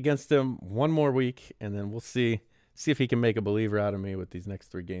gonna pick against him one more week, and then we'll see if he can make a believer out of me with these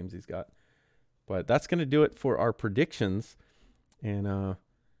next 3 games he's got. But that's gonna do it for our predictions. And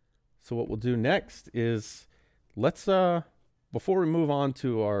so what we'll do next is let's before we move on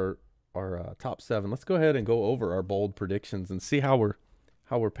to our top 7, let's go ahead and go over our bold predictions and see how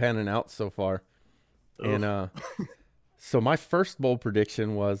we're panning out so far. Oof. And so my first bold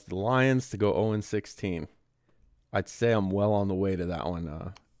prediction was the Lions to go 0-16. I'd say I'm well on the way to that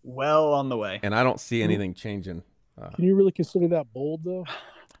one. Well on the way. And I don't see anything changing. Can you really consider that bold though?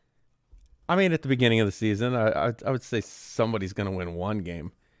 I mean, at the beginning of the season, I would say somebody's going to win one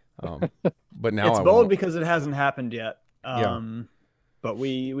game. But now it's bold because it hasn't happened yet. Yeah. But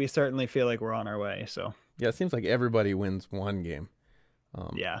we certainly feel like we're on our way. So yeah, it seems like everybody wins one game.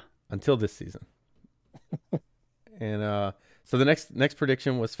 Until this season. And so the next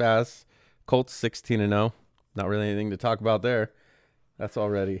prediction was Faz, Colts 16-0. Not really anything to talk about there. That's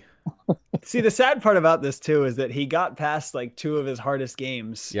already. See, the sad part about this too is that he got past like 2 of his hardest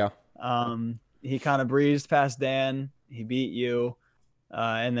games. Yeah. He kind of breezed past Dan. He beat you,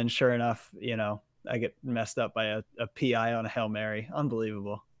 and then sure enough, I get messed up by a PI on a Hail Mary.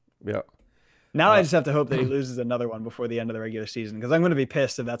 Unbelievable. Yeah. Now I just have to hope that he loses another one before the end of the regular season, because I'm going to be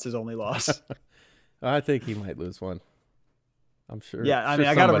pissed if that's his only loss. I think he might lose one. I'm sure. Yeah, I mean,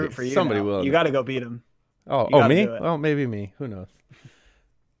 I got to root for you. Somebody will. You got to go beat him. Oh, me? Oh, maybe me. Who knows?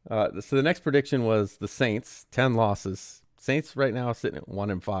 So the next prediction was the Saints, 10 losses. Saints right now sitting at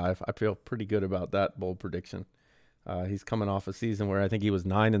 1-5. I feel pretty good about that bold prediction. He's coming off a season where I think he was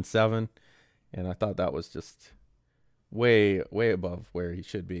 9-7. And I thought that was just way, way above where he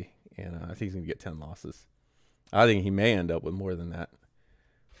should be. And I think he's going to get 10 losses. I think he may end up with more than that.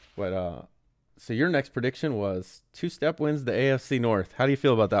 But so your next prediction was Two-Step wins the AFC North. How do you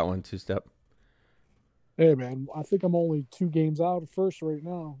feel about that one, Two-Step? Hey, man, I think I'm only 2 games out of first right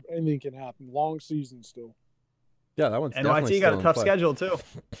now. Anything can happen. Long season still. Yeah, that one's NYT got a tough schedule, too.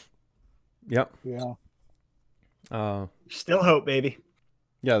 Yep. Yeah. Still hope, baby.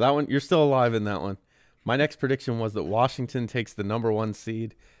 Yeah, that one, you're still alive in that one. My next prediction was that Washington takes the number 1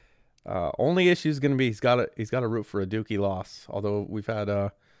 seed. Only issue is going to be he's got to root for a Dookie loss. Although we've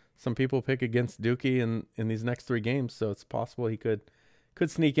had some people pick against Dookie in these next 3 games, so it's possible he could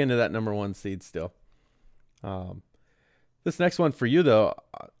sneak into that number 1 seed still. This next one for you though,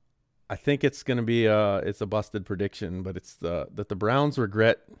 I think it's going to be it's a busted prediction, but it's that the Browns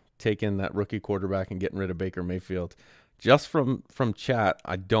regret taking that rookie quarterback and getting rid of Baker Mayfield. Just from chat,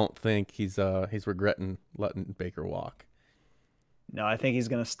 I don't think he's regretting letting Baker walk. No, I think he's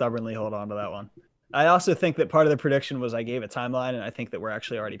going to stubbornly hold on to that one. I also think that part of the prediction was I gave a timeline, and I think that we're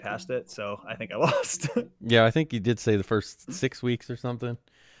actually already past it. So I think I lost. Yeah, I think you did say the first 6 weeks or something.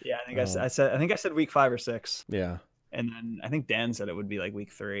 Yeah, I think I said week 5 or 6. Yeah, and then I think Dan said it would be like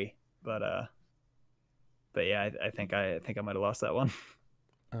week 3. But yeah, I think I might have lost that one.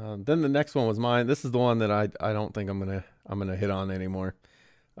 Then the next one was mine. This is the one that I don't think I'm gonna hit on anymore.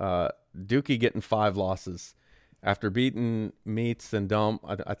 Dookie getting 5 losses, after beating Meats and Dump,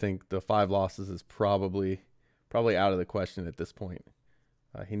 I think the 5 losses is probably out of the question at this point.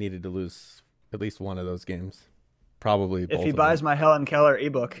 He needed to lose at least one of those games. Probably both. If he buys my Helen Keller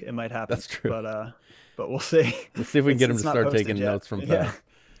ebook, it might happen. That's true. But we'll see. Let's see if we can get him to start taking notes from Faz.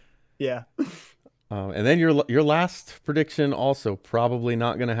 Yeah. And then your last prediction also probably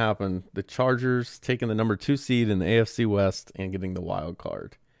not going to happen. The Chargers taking the number 2 seed in the AFC West and getting the wild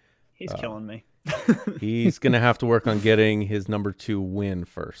card. He's killing me. He's going to have to work on getting his number 2 win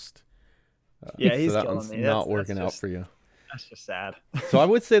first. Yeah, he's so that killing one's me. Not working out for you. That's just sad. So I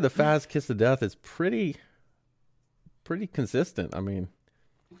would say the Faz kiss of death is pretty consistent. I mean,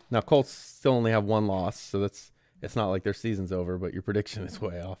 now Colts still only have 1 loss, so it's not like their season's over, but your prediction is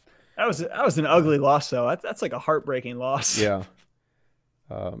way off. That was an ugly loss, though. That's like a heartbreaking loss. Yeah.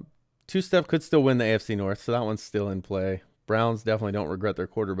 Two-Step could still win the AFC North, so that one's still in play. Browns definitely don't regret their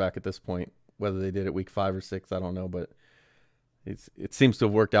quarterback at this point. Whether they did it week 5 or 6, I don't know, but it seems to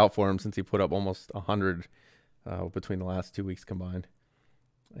have worked out for him since he put up almost 100 between the last 2 weeks combined.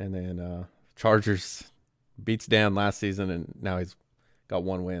 And then Chargers beats Dan last season, and now he's got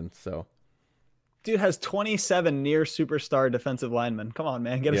 1 win. So, dude has 27 near superstar defensive linemen. Come on,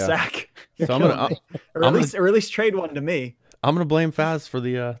 man, get a sack. So or at least trade one to me. I'm gonna blame Faz for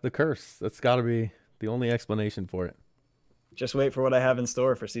the curse. That's got to be the only explanation for it. Just wait for what I have in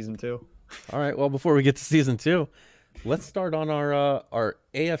store for season 2. All right. Well, before we get to season 2, let's start on our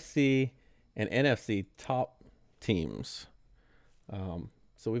AFC and NFC top teams.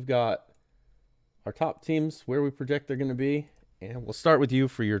 So we've got our top teams where we project they're going to be, and we'll start with you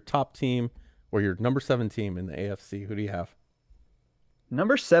for your top team or your number 7 team in the AFC. Who do you have?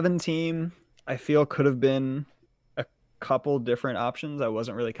 Number 7 team, I feel could have been a couple different options. I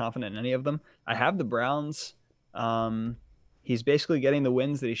wasn't really confident in any of them. I have the Browns. He's basically getting the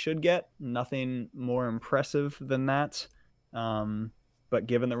wins that he should get. Nothing more impressive than that. But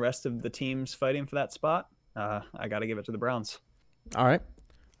given the rest of the teams fighting for that spot, I got to give it to the Browns. All right.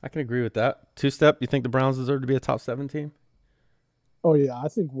 I can agree with that. Two-Step, you think the Browns deserve to be a top 7 team? Oh, yeah. I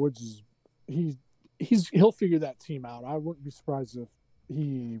think Woods he'll figure that team out. I wouldn't be surprised if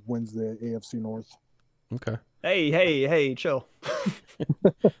he wins the AFC North. Okay. Hey, chill.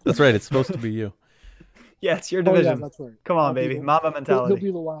 That's right. It's supposed to be you. Yeah, it's your division. Oh, yeah, that's right. Come on, baby. Mama mentality. He'll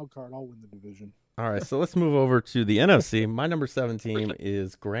be the wild card. I'll win the division. All right, so let's move over to the NFC. My number 7 team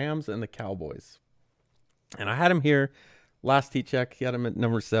is Grams and the Cowboys. And I had him here last heat check. He had him at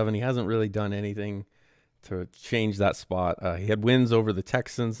number 7. He hasn't really done anything to change that spot. He had wins over the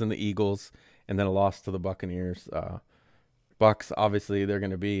Texans and the Eagles, and then a loss to the Buccaneers. Bucks, obviously, they're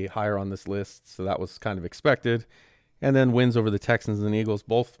going to be higher on this list, so that was kind of expected. And then wins over the Texans and Eagles,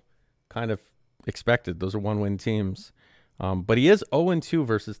 both kind of expected. Those are 1-win teams. But he is 0-2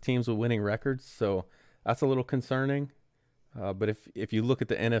 versus teams with winning records, so that's a little concerning. But if you look at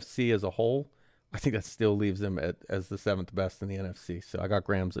the NFC as a whole, I think that still leaves him as the 7th best in the NFC. So I got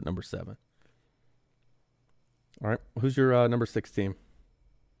Grams at number 7. All right, who's your number 6 team?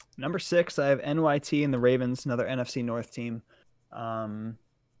 Number 6, I have NYT and the Ravens, another NFC North team.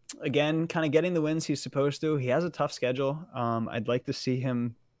 Again, kind of getting the wins he's supposed to. He has a tough schedule. I'd like to see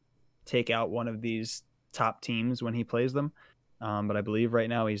him take out one of these top teams when he plays them. But I believe right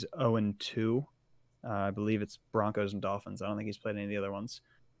now he's 0-2. I believe it's Broncos and Dolphins. I don't think he's played any of the other ones.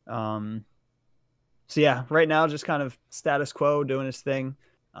 So yeah, right now just kind of status quo, doing his thing.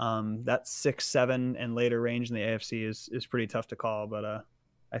 That 6, 7, and later range in the AFC is pretty tough to call, but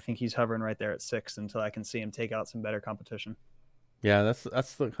I think he's hovering right there at 6 until I can see him take out some better competition. Yeah,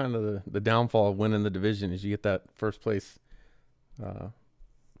 that's the kind of the downfall of winning the division is you get that first place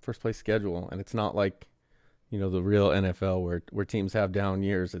schedule, and it's not like the real NFL where teams have down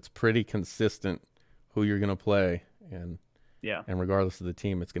years. It's pretty consistent who you're going to play, and regardless of the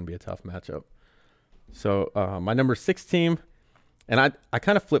team, it's going to be a tough matchup. So my number 6 team, and I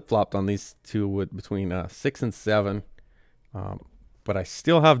kind of flip-flopped on these two between 6 and 7, but I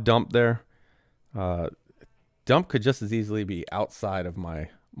still have Dump there. Dump could just as easily be outside of my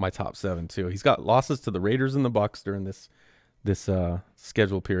top 7 too. He's got losses to the Raiders and the Bucks during this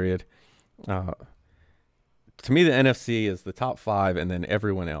schedule period. To me, the NFC is the top 5 and then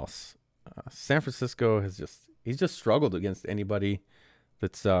everyone else. San Francisco he's just struggled against anybody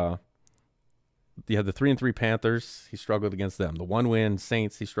that's the 3-3 Panthers. He struggled against them. The 1-win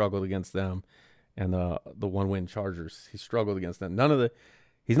Saints, he struggled against them, and the 1-win Chargers, he struggled against them.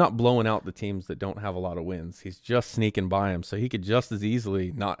 He's not blowing out the teams that don't have a lot of wins. He's just sneaking by them, so he could just as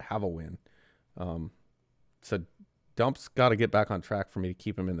easily not have a win. So Dump's got to get back on track for me to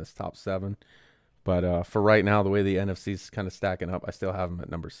keep him in this top 7. But for right now, the way the NFC's kind of stacking up, I still have him at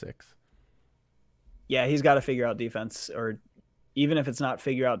number 6. yeah, he's got to figure out defense, or even if it's not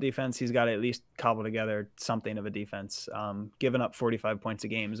figure out defense, he's got to at least cobble together something of a defense. Giving up 45 points a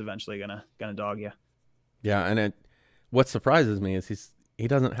game is eventually gonna dog you. Yeah, and what surprises me is he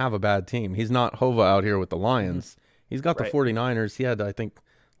doesn't have a bad team. He's not Hova out here with the Lions. He's got the 49ers. He had, I think,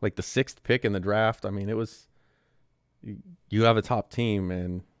 like the 6th pick in the draft. I mean, it was you have a top team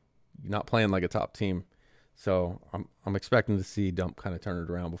and you're not playing like a top team. So I'm expecting to see Dump kind of turn it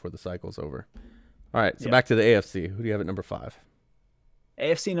around before the cycle's over. All right, so back to the AFC. Who do you have at number 5?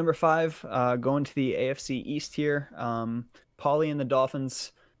 AFC number 5, going to the AFC East here. Paulie and the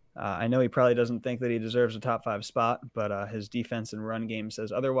Dolphins. I know he probably doesn't think that he deserves a top 5 spot, but his defense and run game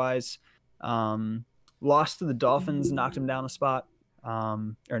says otherwise. Lost to the Dolphins, knocked him down a spot.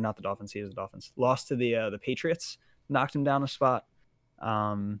 Or not the Dolphins, he is the Dolphins. Lost to the Patriots, knocked him down a spot.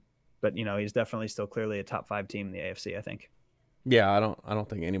 But he's definitely still clearly a top 5 team in the AFC, I think. Yeah, I don't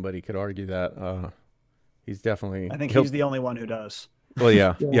think anybody could argue that. He's definitely. I think he's the only one who does. Well,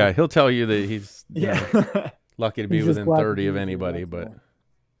 yeah, he'll tell you that he's lucky to be He's within just 30 of glad to be anybody, here, but that's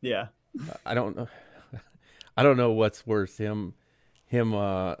Yeah. I don't know. I don't know what's worse, him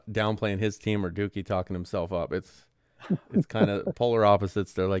downplaying his team or Dookie talking himself up. It's kind of polar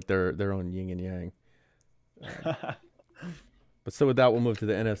opposites. They're like their own yin and yang. But so with that, we'll move to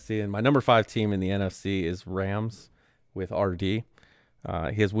the NFC, and my number 5 team in the NFC is Rams with RD. He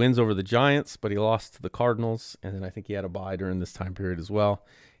has wins over the Giants, but he lost to the Cardinals, and then I think he had a bye during this time period as well.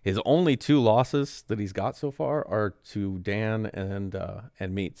 His only 2 losses that he's got so far are to Dan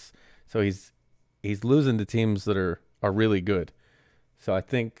and Meats. So he's losing to teams that are really good. So I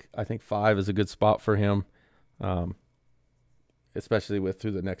think 5 is a good spot for him, especially with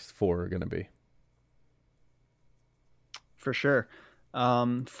who the next 4 are going to be. For sure.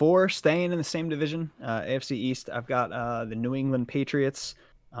 4 staying in the same division, AFC East. I've got the New England Patriots.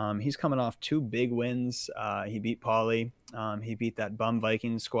 He's coming off 2 big wins. He beat Paulie. He beat that bum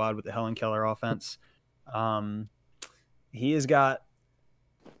Vikings squad with the Helen Keller offense. He has got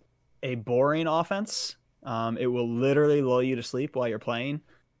a boring offense. It will literally lull you to sleep while you're playing.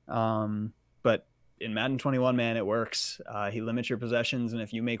 But in Madden 21, man, it works. He limits your possessions, and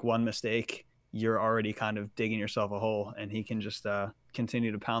if you make one mistake, you're already kind of digging yourself a hole, and he can just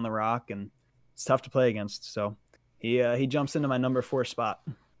continue to pound the rock, and it's tough to play against. So he jumps into my number 4 spot.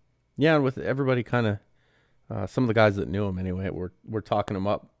 Yeah, and with everybody kind of some of the guys that knew him anyway, we're talking him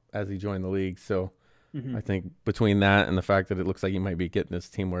up as he joined the league. So I think between that and the fact that it looks like he might be getting his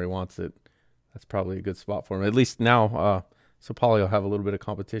team where he wants it, that's probably a good spot for him. At least now, so Paulie will have a little bit of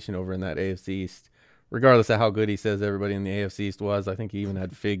competition over in that AFC East. Regardless of how good he says everybody in the AFC East was, I think he even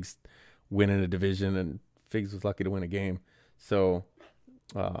had Figs winning a division, and Figs was lucky to win a game. So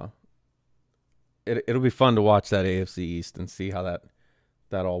it'll be fun to watch that AFC East and see how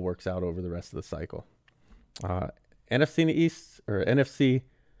that all works out over the rest of the cycle. NFC in the East, or NFC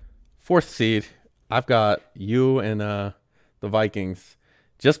 4th seed, I've got you and the Vikings.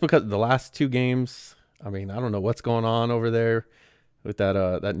 Just because the last 2 games, I mean, I don't know what's going on over there with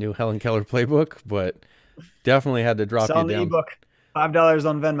that new Helen Keller playbook, but definitely had to drop you down. The ebook. $5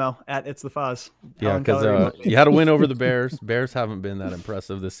 on Venmo at It's the Foz. Yeah, because you had a win over the Bears. Bears haven't been that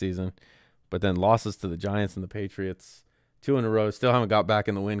impressive this season, but then losses to the Giants and the Patriots, 2 in a row. Still haven't got back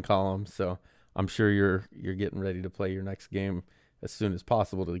in the win column, so I'm sure you're getting ready to play your next game as soon as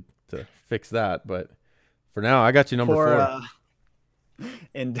possible to fix that. But for now, I got you number 4.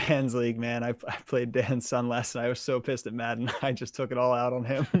 In Dan's league, man, I played Dan's son last night. I was so pissed at Madden. I just took it all out on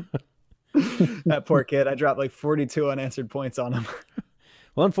him. That poor kid. I dropped like 42 unanswered points on him.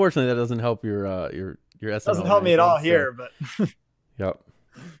 Well, unfortunately, that doesn't help your SNL. Doesn't help me at all here, but yep.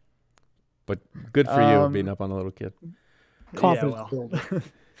 But good for you beating up on a little kid. Confidence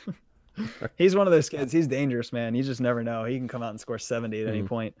He's one of those kids. He's dangerous, man. You just never know. He can come out and score 70 at any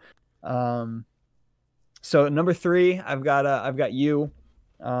point. So number 3, I've got you.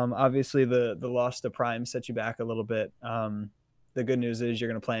 Obviously, the loss to Prime set you back a little bit. The good news is you're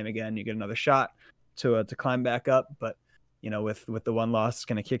going to play him again. You get another shot to climb back up. But with the 1 loss, it's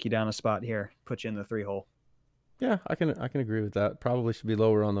going to kick you down a spot here, put you in the 3 hole. Yeah, I can agree with that. Probably should be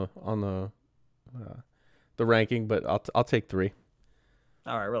lower on the ranking, but I'll take 3.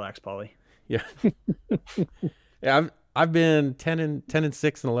 All right, relax, Paulie. Yeah, yeah. I've been 10 and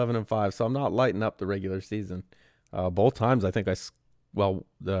 6 and 11 and 5, so I'm not lighting up the regular season. Both times I think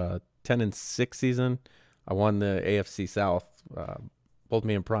the 10 and 6 season, I won the AFC South. Both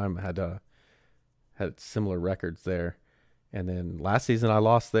me and Prime had similar records there, and then last season I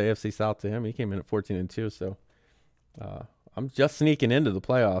lost the AFC South to him. He came in at 14 and 2, so I'm just sneaking into the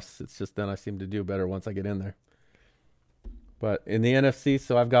playoffs. It's just then I seem to do better once I get in there. But in the NFC,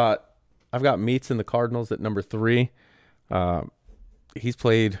 so I've got I've got Meats and the Cardinals at number 3. He's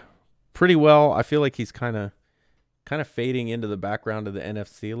played pretty well. I feel like he's kind of fading into the background of the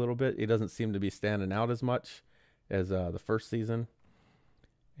NFC a little bit. He doesn't seem to be standing out as much as the first season,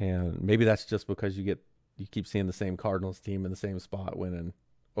 and maybe that's just because you keep seeing the same Cardinals team in the same spot winning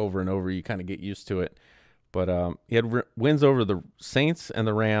over and over. You kind of get used to it. But he had wins over the Saints and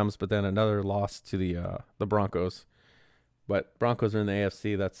the Rams, but then another loss to the Broncos. But Broncos are in the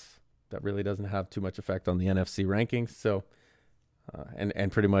AFC. That really doesn't have too much effect on the NFC rankings. So,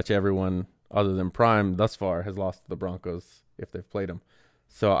 and pretty much everyone other than Prime thus far has lost to the Broncos if they've played them.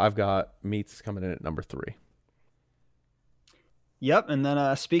 So I've got Meats coming in at number 3. Yep. And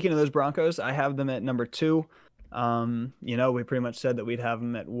then speaking of those Broncos, I have them at number 2. We pretty much said that we'd have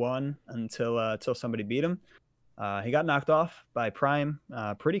them at 1 until somebody beat him. He got knocked off by Prime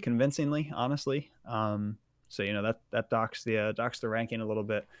pretty convincingly, honestly. So that docks the ranking a little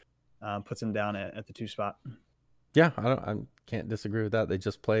bit, puts him down at the 2 spot. Yeah, I can't disagree with that. They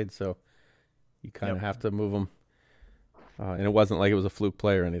just played, so you kind of have to move them. And it wasn't like it was a fluke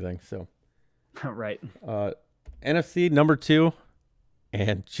play or anything. So right. NFC number 2.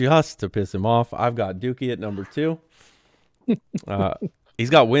 And just to piss him off, I've got Dookie at number 2. He's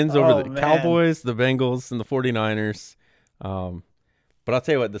got wins over the Cowboys, the Bengals, and the 49ers. But I'll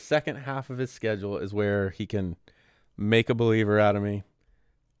tell you what, the second half of his schedule is where he can make a believer out of me.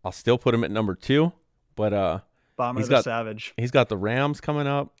 I'll still put him at number 2, but Savage. He's got the Rams coming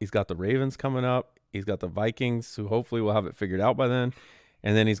up. He's got the Ravens coming up. He's got the Vikings, who hopefully will have it figured out by then.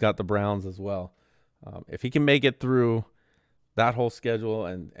 And then he's got the Browns as well. If he can make it through that whole schedule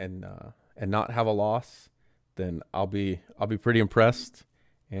and not have a loss, then I'll be pretty impressed,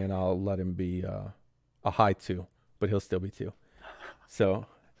 and I'll let him be a high 2, but he'll still be 2. So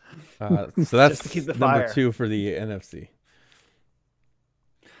that's number fire. 2 for the NFC.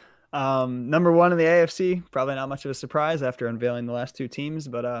 Number 1 in the AFC, probably not much of a surprise after unveiling the last 2 teams,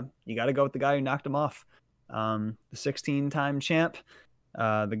 but you got to go with the guy who knocked him off. The 16-time champ,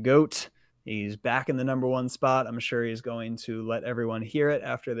 the GOAT. He's back in the number 1 spot. I'm sure he's going to let everyone hear it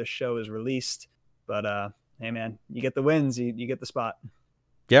after this show is released. But hey, man, you get the wins, you get the spot.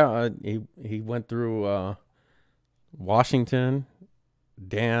 Yeah, he went through Washington,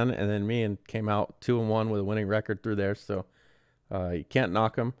 Dan, and then me, and came out 2-1 with a winning record through there. So you can't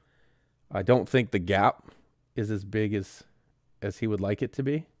knock him. I don't think the gap is as big as he would like it to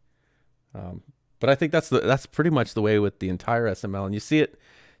be. But I think that's pretty much the way with the entire SML, and you see it.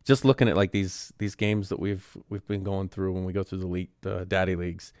 Just looking at like these games that we've been going through when we go through the daddy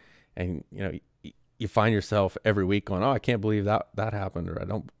leagues, and you find yourself every week going, oh, I can't believe that happened, or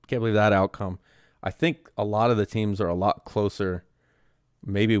can't believe that outcome. I think a lot of the teams are a lot closer,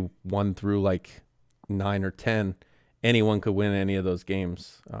 maybe 1 through like 9 or 10. Anyone could win any of those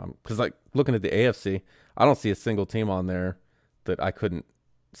games. Because like looking at the AFC, I don't see a single team on there that I couldn't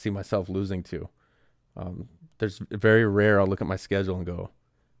see myself losing to. There's very rare I'll look at my schedule and go,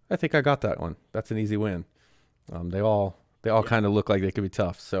 I think I got that one. That's an easy win. They all kind of look like they could be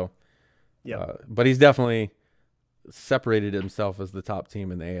tough. So, yeah. But he's definitely separated himself as the top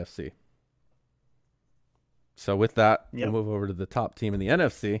team in the AFC. So with that, we'll move over to the top team in the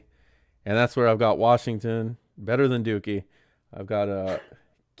NFC, and that's where I've got Washington, better than Dookie. I've got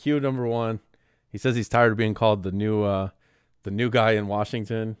Q number 1. He says he's tired of being called the new guy in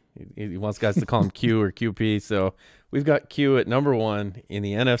Washington. He wants guys to call him Q or QP. So we've got Q at number 1 in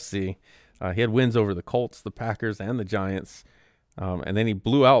the NFC. He had wins over the Colts, the Packers, and the Giants. And then he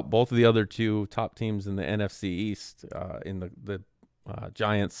blew out both of the other 2 top teams in the NFC East, in the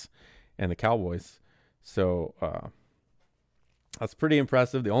Giants and the Cowboys. So that's pretty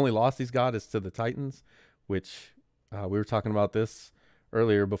impressive. The only loss he's got is to the Titans, which we were talking about this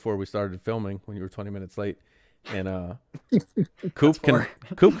earlier before we started filming when you were 20 minutes late. And Coop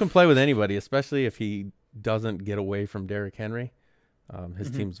can play with anybody, especially if he doesn't get away from Derrick Henry.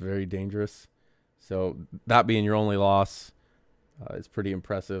 His team's very dangerous. So that being your only loss is pretty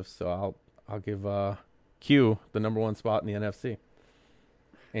impressive. So I'll give Q the number 1 spot in the NFC.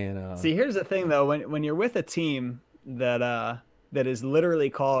 And see, here's the thing though, when you're with a team that is literally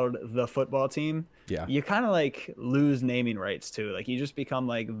called the football team, you kind of like lose naming rights too. Like you just become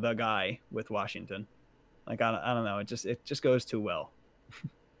like the guy with Washington. Like I don't know, it just goes too well.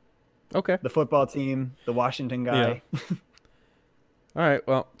 Okay. The football team, the Washington guy. Yeah. All right.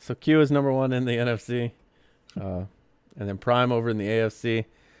 Well, so Q is number 1 in the NFC, and then Prime over in the AFC.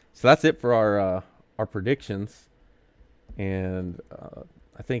 So that's it for our predictions. And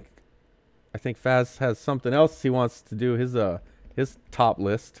I think Faz has something else he wants to do his top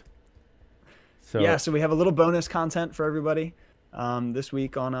list. So yeah, so we have a little bonus content for everybody. this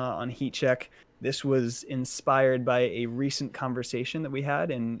week on Heat Check. This was inspired by a recent conversation that we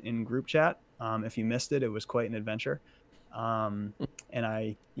had in group chat. If you missed it, it was quite an adventure. And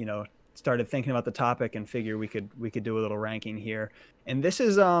I, started thinking about the topic and figure we could do a little ranking here. And this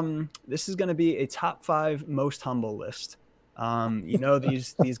is going to be a top 5 most humble list.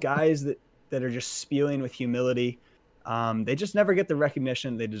 These guys that are just spewing with humility. They just never get the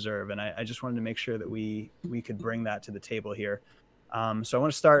recognition they deserve. And I just wanted to make sure that we could bring that to the table here. So I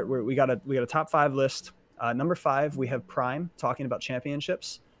want to start where we got a top 5 list. Number 5, we have Prime talking about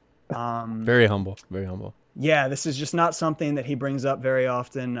championships. Very humble, very humble. Yeah, this is just not something that he brings up very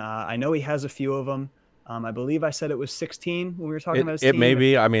often. I know he has a few of them. I believe I said it was 16 when we were talking about his team. It may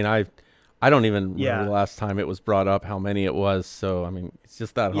be. I mean, I don't even remember the last time it was brought up how many it was. So I mean, it's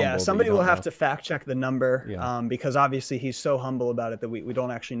just that humble. Yeah, somebody will have to fact check the number because obviously he's so humble about it that we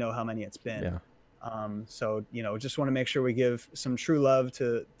don't actually know how many it's been. Yeah. So just want to make sure we give some true love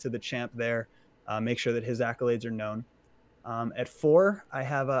to the champ there. Make sure that his accolades are known. At 4, I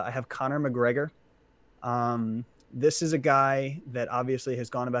have Conor McGregor. This is a guy that obviously has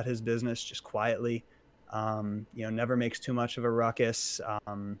gone about his business just quietly. Never makes too much of a ruckus.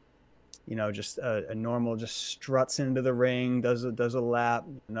 Just a normal, just struts into the ring, does a lap.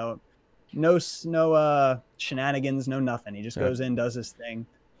 No shenanigans, no nothing. He just goes in, does his thing.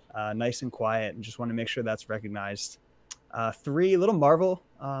 Nice and quiet, and just want to make sure that's recognized. 3, little Marvel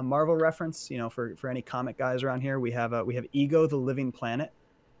reference, for any comic guys around here. We have Ego the Living Planet.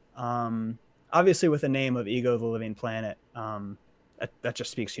 Obviously with the name of Ego the Living Planet, that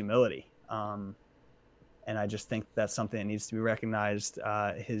just speaks humility. And I just think that's something that needs to be recognized.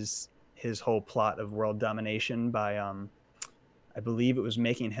 His whole plot of world domination by, I believe it was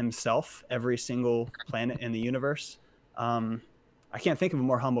making himself every single planet in the universe. I can't think of a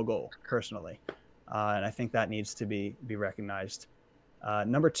more humble goal personally. And I think that needs to be recognized.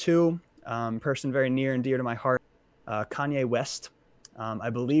 Number 2, person very near and dear to my heart, Kanye West. I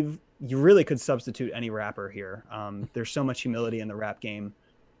believe you really could substitute any rapper here. There's so much humility in the rap game.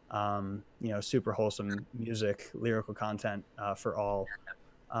 Super wholesome music, lyrical content for all.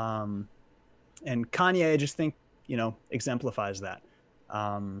 And Kanye, I just think, exemplifies that.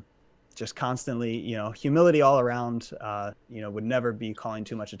 Just constantly, humility all around, would never be calling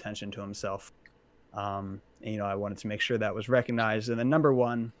too much attention to himself. I wanted to make sure that was recognized. And then number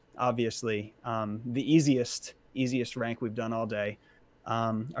 1, obviously, the easiest rank we've done all day.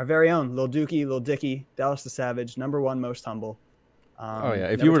 Our very own Lil Dicky, Dallas the Savage, number 1 most humble.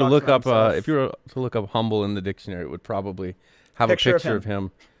 If you were to look up humble in the dictionary, it would probably have a picture of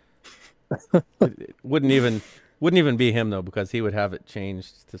him. It wouldn't even be him though, because he would have it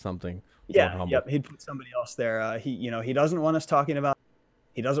changed to something more humble. Yep, he'd put somebody else there. He doesn't want us talking about.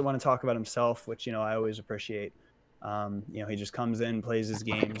 He doesn't want to talk about himself, which I always appreciate. He just comes in, plays his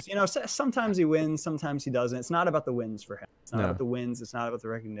games. Sometimes he wins, sometimes he doesn't. It's not about the wins for him. It's not about the wins. It's not about the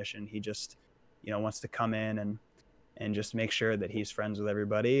recognition. He just, wants to come in and just make sure that he's friends with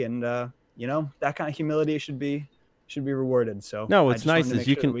everybody. And that kind of humility should be rewarded. So no, what's nice is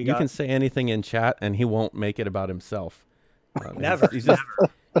you can say anything in chat and he won't make it about himself. Never.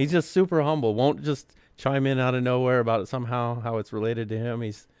 He's just super humble. Won't just chime in out of nowhere about it somehow how it's related to him.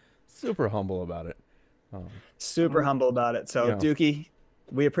 He's super humble about it. Super humble about it. So Dookie,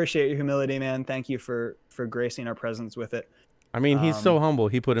 we appreciate your humility, man. Thank you for gracing our presence with it. I mean, he's so humble.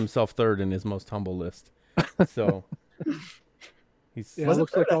 He put himself 3rd in his most humble list. So was it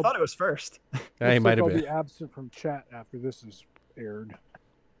third? I thought it was first. Yeah, he might have been. I'll be absent from chat after this is aired.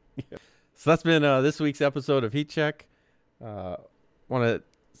 Yeah. So that's been this week's episode of Heat Check. Want to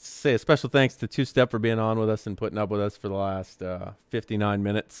say a special thanks to Two Step for being on with us and putting up with us for the last 59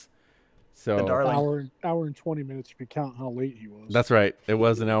 minutes. So hour and 20 minutes if you count how late he was. That's right. It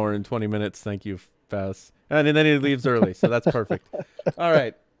was an hour and 20 minutes. Thank you, Faz. And then he leaves early, so that's perfect. All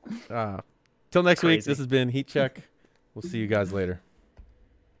right. Till next week, this has been Heat Check. We'll see you guys later.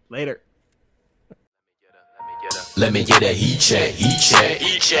 Later. Let me get a heat check, heat check,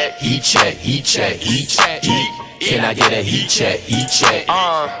 heat check, heat check, heat check, heat check, heat. Can I get a heat check, heat check,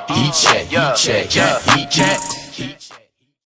 heat check, heat check, heat check?